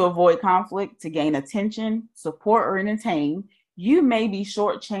 to avoid conflict, to gain attention, support, or entertain, you may be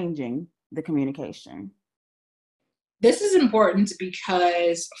shortchanging the communication. This is important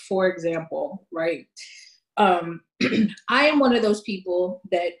because, for example, right, I am one of those people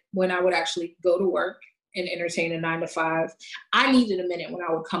that when I would actually go to work and entertain a 9 to 5, I needed a minute when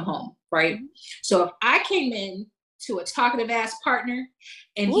I would come home, right? So if I came in to a talkative ass partner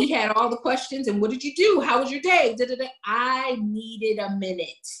and he had all the questions and what did you do? How was your day? I needed a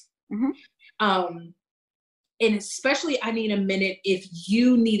minute. And especially I need a minute if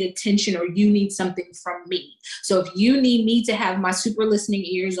you need attention or you need something from me. So if you need me to have my super listening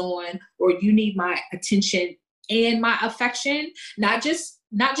ears on, or you need my attention and my affection, not just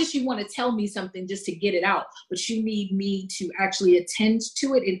you want to tell me something just to get it out, but you need me to actually attend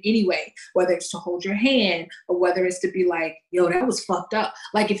to it in any way, whether it's to hold your hand or whether it's to be like, yo, that was fucked up.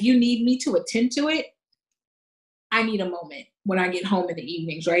 Like, if you need me to attend to it, I need a moment when I get home in the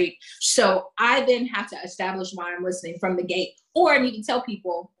evenings, right? So I then have to establish why I'm listening from the gate, or I need to tell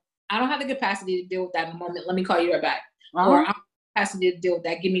people, I don't have the capacity to deal with that in a moment. Let me call you right back. Or I don't have the capacity to deal with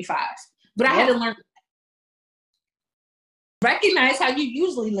that. Give me 5. But I had to learn. Recognize how you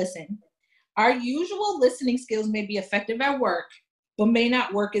usually listen. Our usual listening skills may be effective at work, but may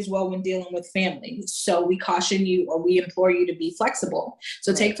not work as well when dealing with family. So we caution you, or we implore you to be flexible.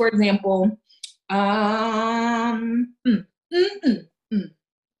 So take, for example, I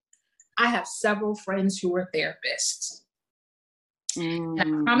have several friends who are therapists. And I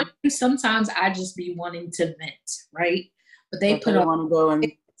promise you, sometimes I just be wanting to vent, right? But they want to go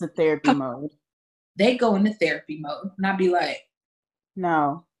into therapy mode. They go into therapy mode, and I'd be like,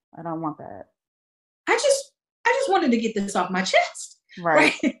 no, I don't want that. I just wanted to get this off my chest.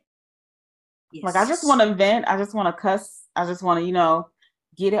 Right. Like, I just want to vent. I just want to cuss. I just want to,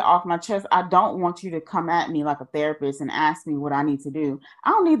 get it off my chest. I don't want you to come at me like a therapist and ask me what I need to do.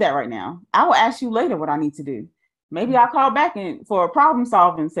 I don't need that right now. I will ask you later what I need to do. Maybe I'll call back in for a problem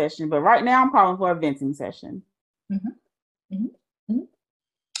solving session, but right now I'm calling for a venting session. Mm-hmm. Mm-hmm. Mm-hmm.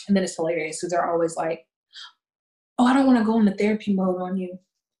 And then it's hilarious because they're always like, oh, I don't want to go into therapy mode on you.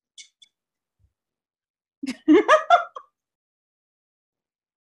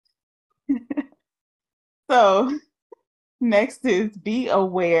 So next is be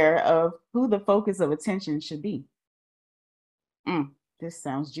aware of who the focus of attention should be. This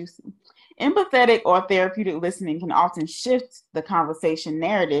sounds juicy. Empathetic or therapeutic listening can often shift the conversation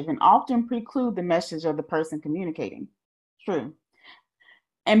narrative and often preclude the message of the person communicating. True.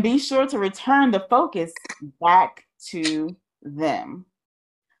 And be sure to return the focus back to them.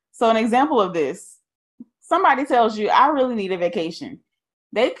 So an example of this, somebody tells you, I really need a vacation.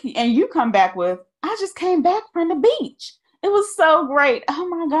 And you come back with, I just came back from the beach. It was so great. Oh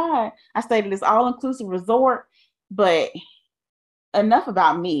my God. I stayed at this all-inclusive resort, but enough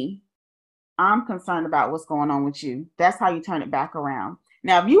about me. I'm concerned about what's going on with you. That's how you turn it back around.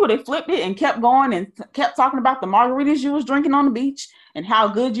 Now, if you would have flipped it and kept going and kept talking about the margaritas you was drinking on the beach and how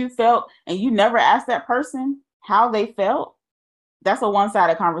good you felt, and you never asked that person how they felt, that's a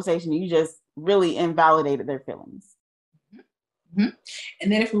one-sided conversation. You just really invalidated their feelings. Mm-hmm.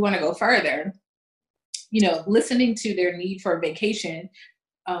 And then if we want to go further, listening to their need for a vacation,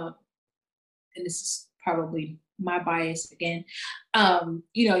 and this is probably my bias again,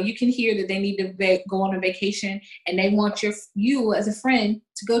 you can hear that they need to go on a vacation and they want you as a friend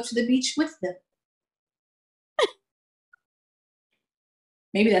to go to the beach with them.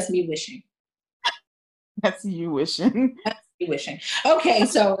 Maybe that's me wishing. That's you wishing. That's me wishing. Okay,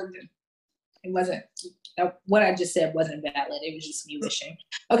 so it wasn't, what I just said wasn't valid. It was just me wishing.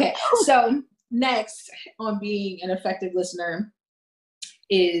 Okay, so next on being an effective listener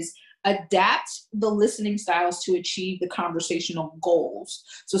is adapt the listening styles to achieve the conversational goals.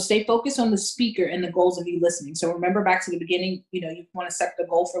 So stay focused on the speaker and the goals of you listening. So remember back to the beginning, you want to set the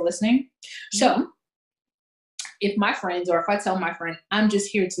goal for listening. So if my friends, or if I tell my friend, I'm just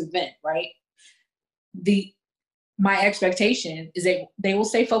here to vent, right? My expectation is they will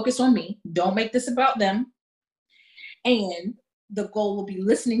stay focused on me. Don't make this about them. And the goal will be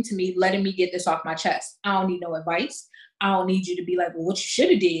listening to me, letting me get this off my chest. I don't need no advice. I don't need you to be like, well, what you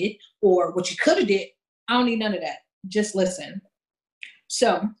should have did or what you could have did. I don't need none of that. Just listen.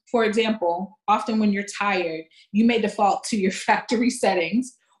 So, for example, often when you're tired, you may default to your factory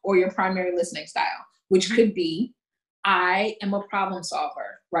settings or your primary listening style, which could be, I am a problem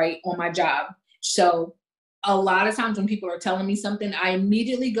solver, right, on my job. So a lot of times when people are telling me something, I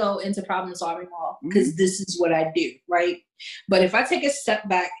immediately go into problem solving mode because this is what I do, right? But if I take a step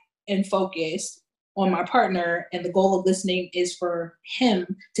back and focus on my partner and the goal of listening is for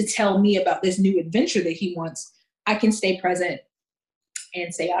him to tell me about this new adventure that he wants, I can stay present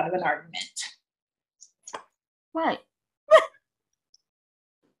and stay out of an argument. Right.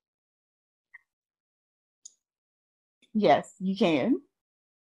 Yes, you can.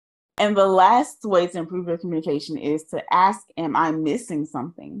 And the last way to improve your communication is to ask, am I missing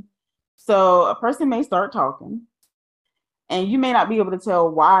something? So a person may start talking and you may not be able to tell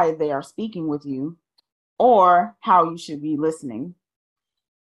why they are speaking with you or how you should be listening.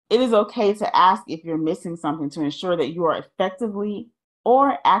 It is okay to ask if you're missing something to ensure that you are effectively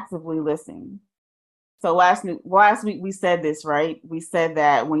or actively listening. So last week we said this, right? We said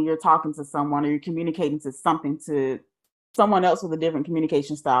that when you're talking to someone or you're communicating to someone else with a different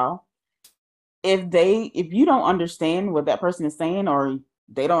communication style, if you don't understand what that person is saying or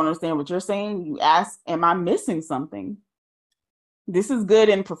they don't understand what you're saying, you ask, am I missing something? This is good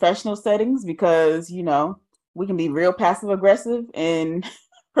in professional settings because, we can be real passive aggressive in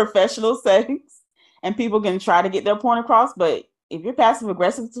professional settings and people can try to get their point across. But if you're passive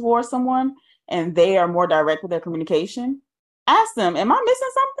aggressive towards someone and they are more direct with their communication, ask them, am I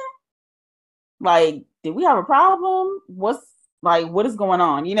missing something? Like, did we have a problem? What is going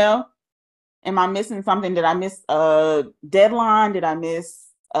on? Am I missing something? Did I miss a deadline? Did I miss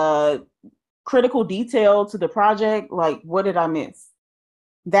a critical detail to the project? Like, what did I miss?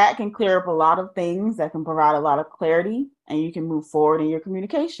 That can clear up a lot of things. That can provide a lot of clarity, and you can move forward in your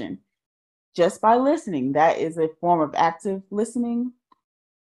communication just by listening. That is a form of active listening,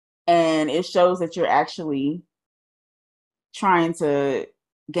 and it shows that you're actually trying to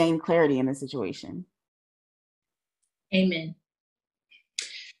gain clarity in the situation. Amen.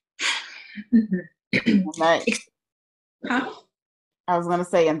 I was going to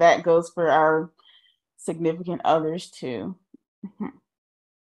say, and that goes for our significant others too.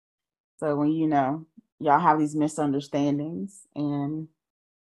 So when y'all have these misunderstandings and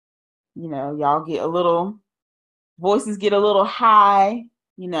y'all get voices get a little high,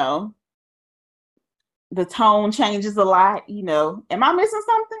 the tone changes a lot, am I missing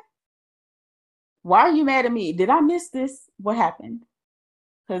something? Why are you mad at me? Did I miss this? What happened?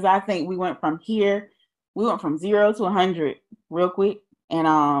 Because I think we went from 0 to 100 real quick.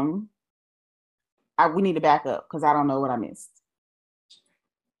 And we need to back up because I don't know what I missed.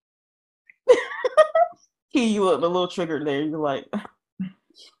 Key, you look a little triggered there. You're like...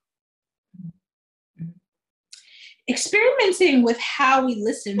 Experimenting with how we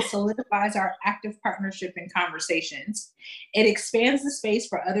listen solidifies our active partnership in conversations. It expands the space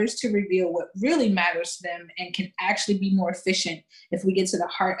for others to reveal what really matters to them and can actually be more efficient if we get to the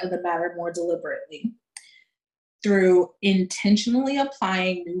heart of the matter more deliberately. Through intentionally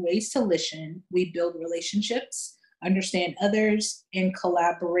applying new ways to listen, we build relationships, understand others, and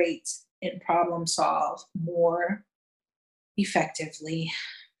collaborate and problem solve more effectively.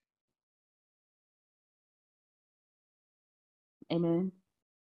 Amen.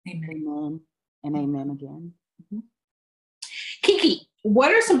 Amen. Amen. And amen again. Mm-hmm. Kiki,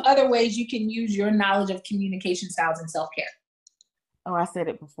 what are some other ways you can use your knowledge of communication styles in self-care? Oh, I said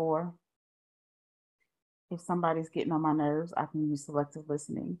it before. If somebody's getting on my nerves, I can use selective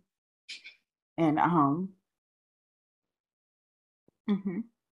listening. And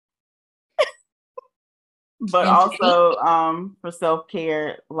But also for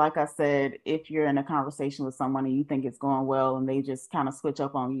self-care, like I said, if you're in a conversation with someone and you think it's going well and they just kind of switch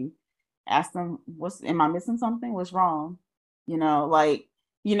up on you, ask them, am I missing something? What's wrong? The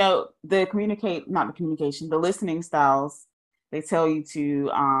listening styles, they tell you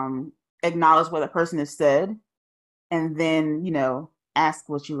to acknowledge what a person has said and then, ask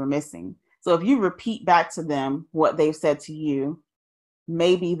what you were missing. So if you repeat back to them what they've said to you,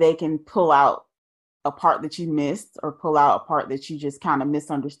 maybe they can pull out a part that you missed or pull out a part that you just kind of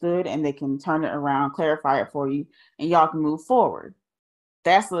misunderstood, and they can turn it around, clarify it for you, and y'all can move forward.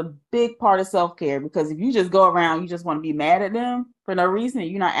 That's a big part of self-care, because if you just go around, you just want to be mad at them for no reason,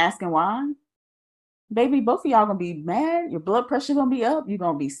 and you're not asking why, baby, both of y'all gonna be mad. Your blood pressure gonna be up. You're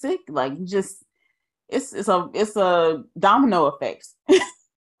gonna be sick. Like, it's a domino effect.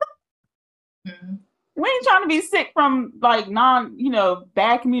 Mm-hmm. We ain't trying to be sick from like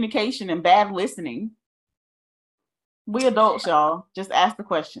bad communication and bad listening. We adults, y'all. Just ask the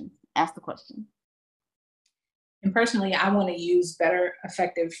question. Ask the question. And personally, I want to use better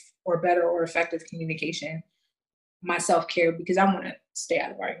or effective communication, my self-care, because I want to stay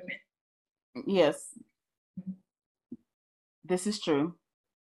out of argument. Yes. This is true.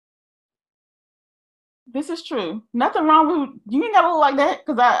 This is true. Nothing wrong with you. Ain't gotta look like that,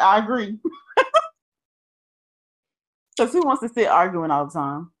 because I agree. Because who wants to sit arguing all the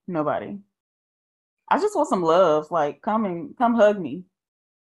time? Nobody. I just want some love. Like, come hug me.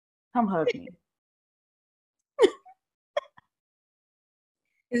 Come hug me.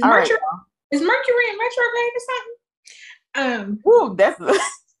 Is Mercury in retrograde or something? Ooh,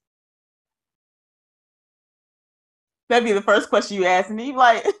 that'd be the first question you ask me.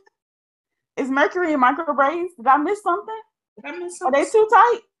 Like, is Mercury in microbraids? Did I miss something? Are they too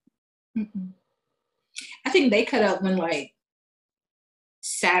tight? Mm-mm. I think they cut up when like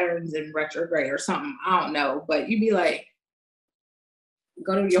Saturn's in retrograde or something. I don't know, but you'd be like,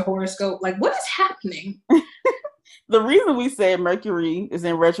 go to your horoscope. Like, what is happening? The reason we said Mercury is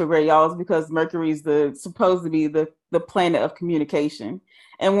in retrograde, y'all, is because Mercury is supposed to be the planet of communication.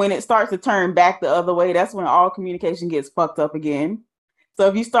 And when it starts to turn back the other way, that's when all communication gets fucked up again. So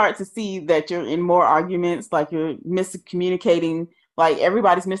if you start to see that you're in more arguments, like you're miscommunicating, like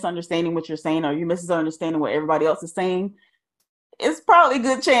everybody's misunderstanding what you're saying, or you're misunderstanding what everybody else is saying, it's probably a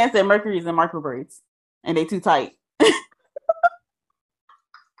good chance that Mercury is in microbraids and they too tight.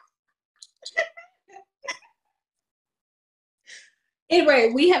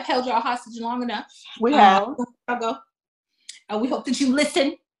 Anyway, we have held y'all hostage long enough. We have. I'll go. We hope that you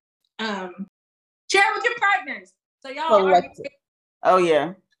listen. Share it with your partners. So y'all argue. Oh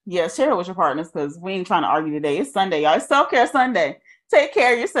yeah. Yeah, share it with your partners, because we ain't trying to argue today. It's Sunday, y'all. It's self-care Sunday. Take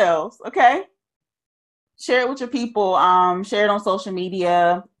care of yourselves, okay? Share it with your people. Share it on social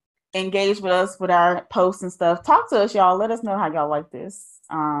media. Engage with us with our posts and stuff. Talk to us, y'all. Let us know how y'all like this.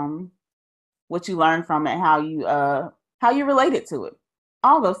 What you learned from it, how you related to it.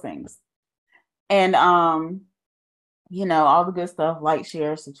 All those things. And all the good stuff, like,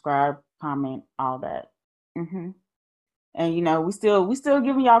 share, subscribe, comment, all that. Mm-hmm. And we still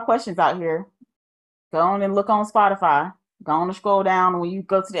giving y'all questions out here. Go on and look on Spotify. Go on and scroll down, and when you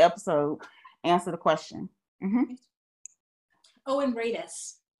go to the episode, answer the question. Mm-hmm. Oh, and rate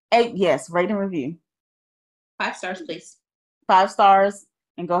us. Yes, rate and review. 5 stars, please. 5 stars,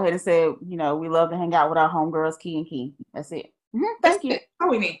 and go ahead and say, we love to hang out with our homegirls, Key and Key. That's it. Thank you. That's all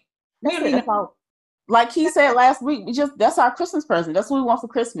we need. That's all. Like Key said last week, that's our Christmas present. That's what we want for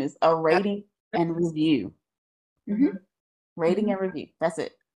Christmas: a rating and review. Rating and review. That's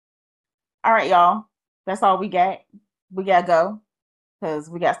it. All right, y'all. That's all we got. We gotta go because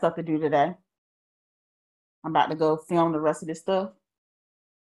we got stuff to do today. I'm about to go film the rest of this stuff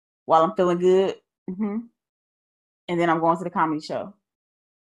while I'm feeling good. And then I'm going to the comedy show.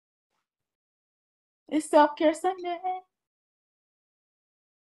 It's Self-Care Sunday.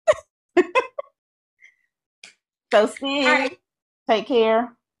 So, Steve, take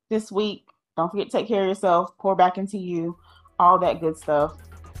care this week. Don't forget to take care of yourself. Pour back into you. All that good stuff.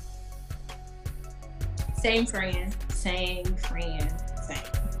 Same friend.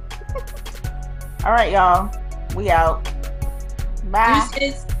 All right, y'all. We out. Bye.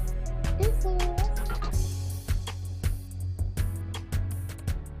 Deuces.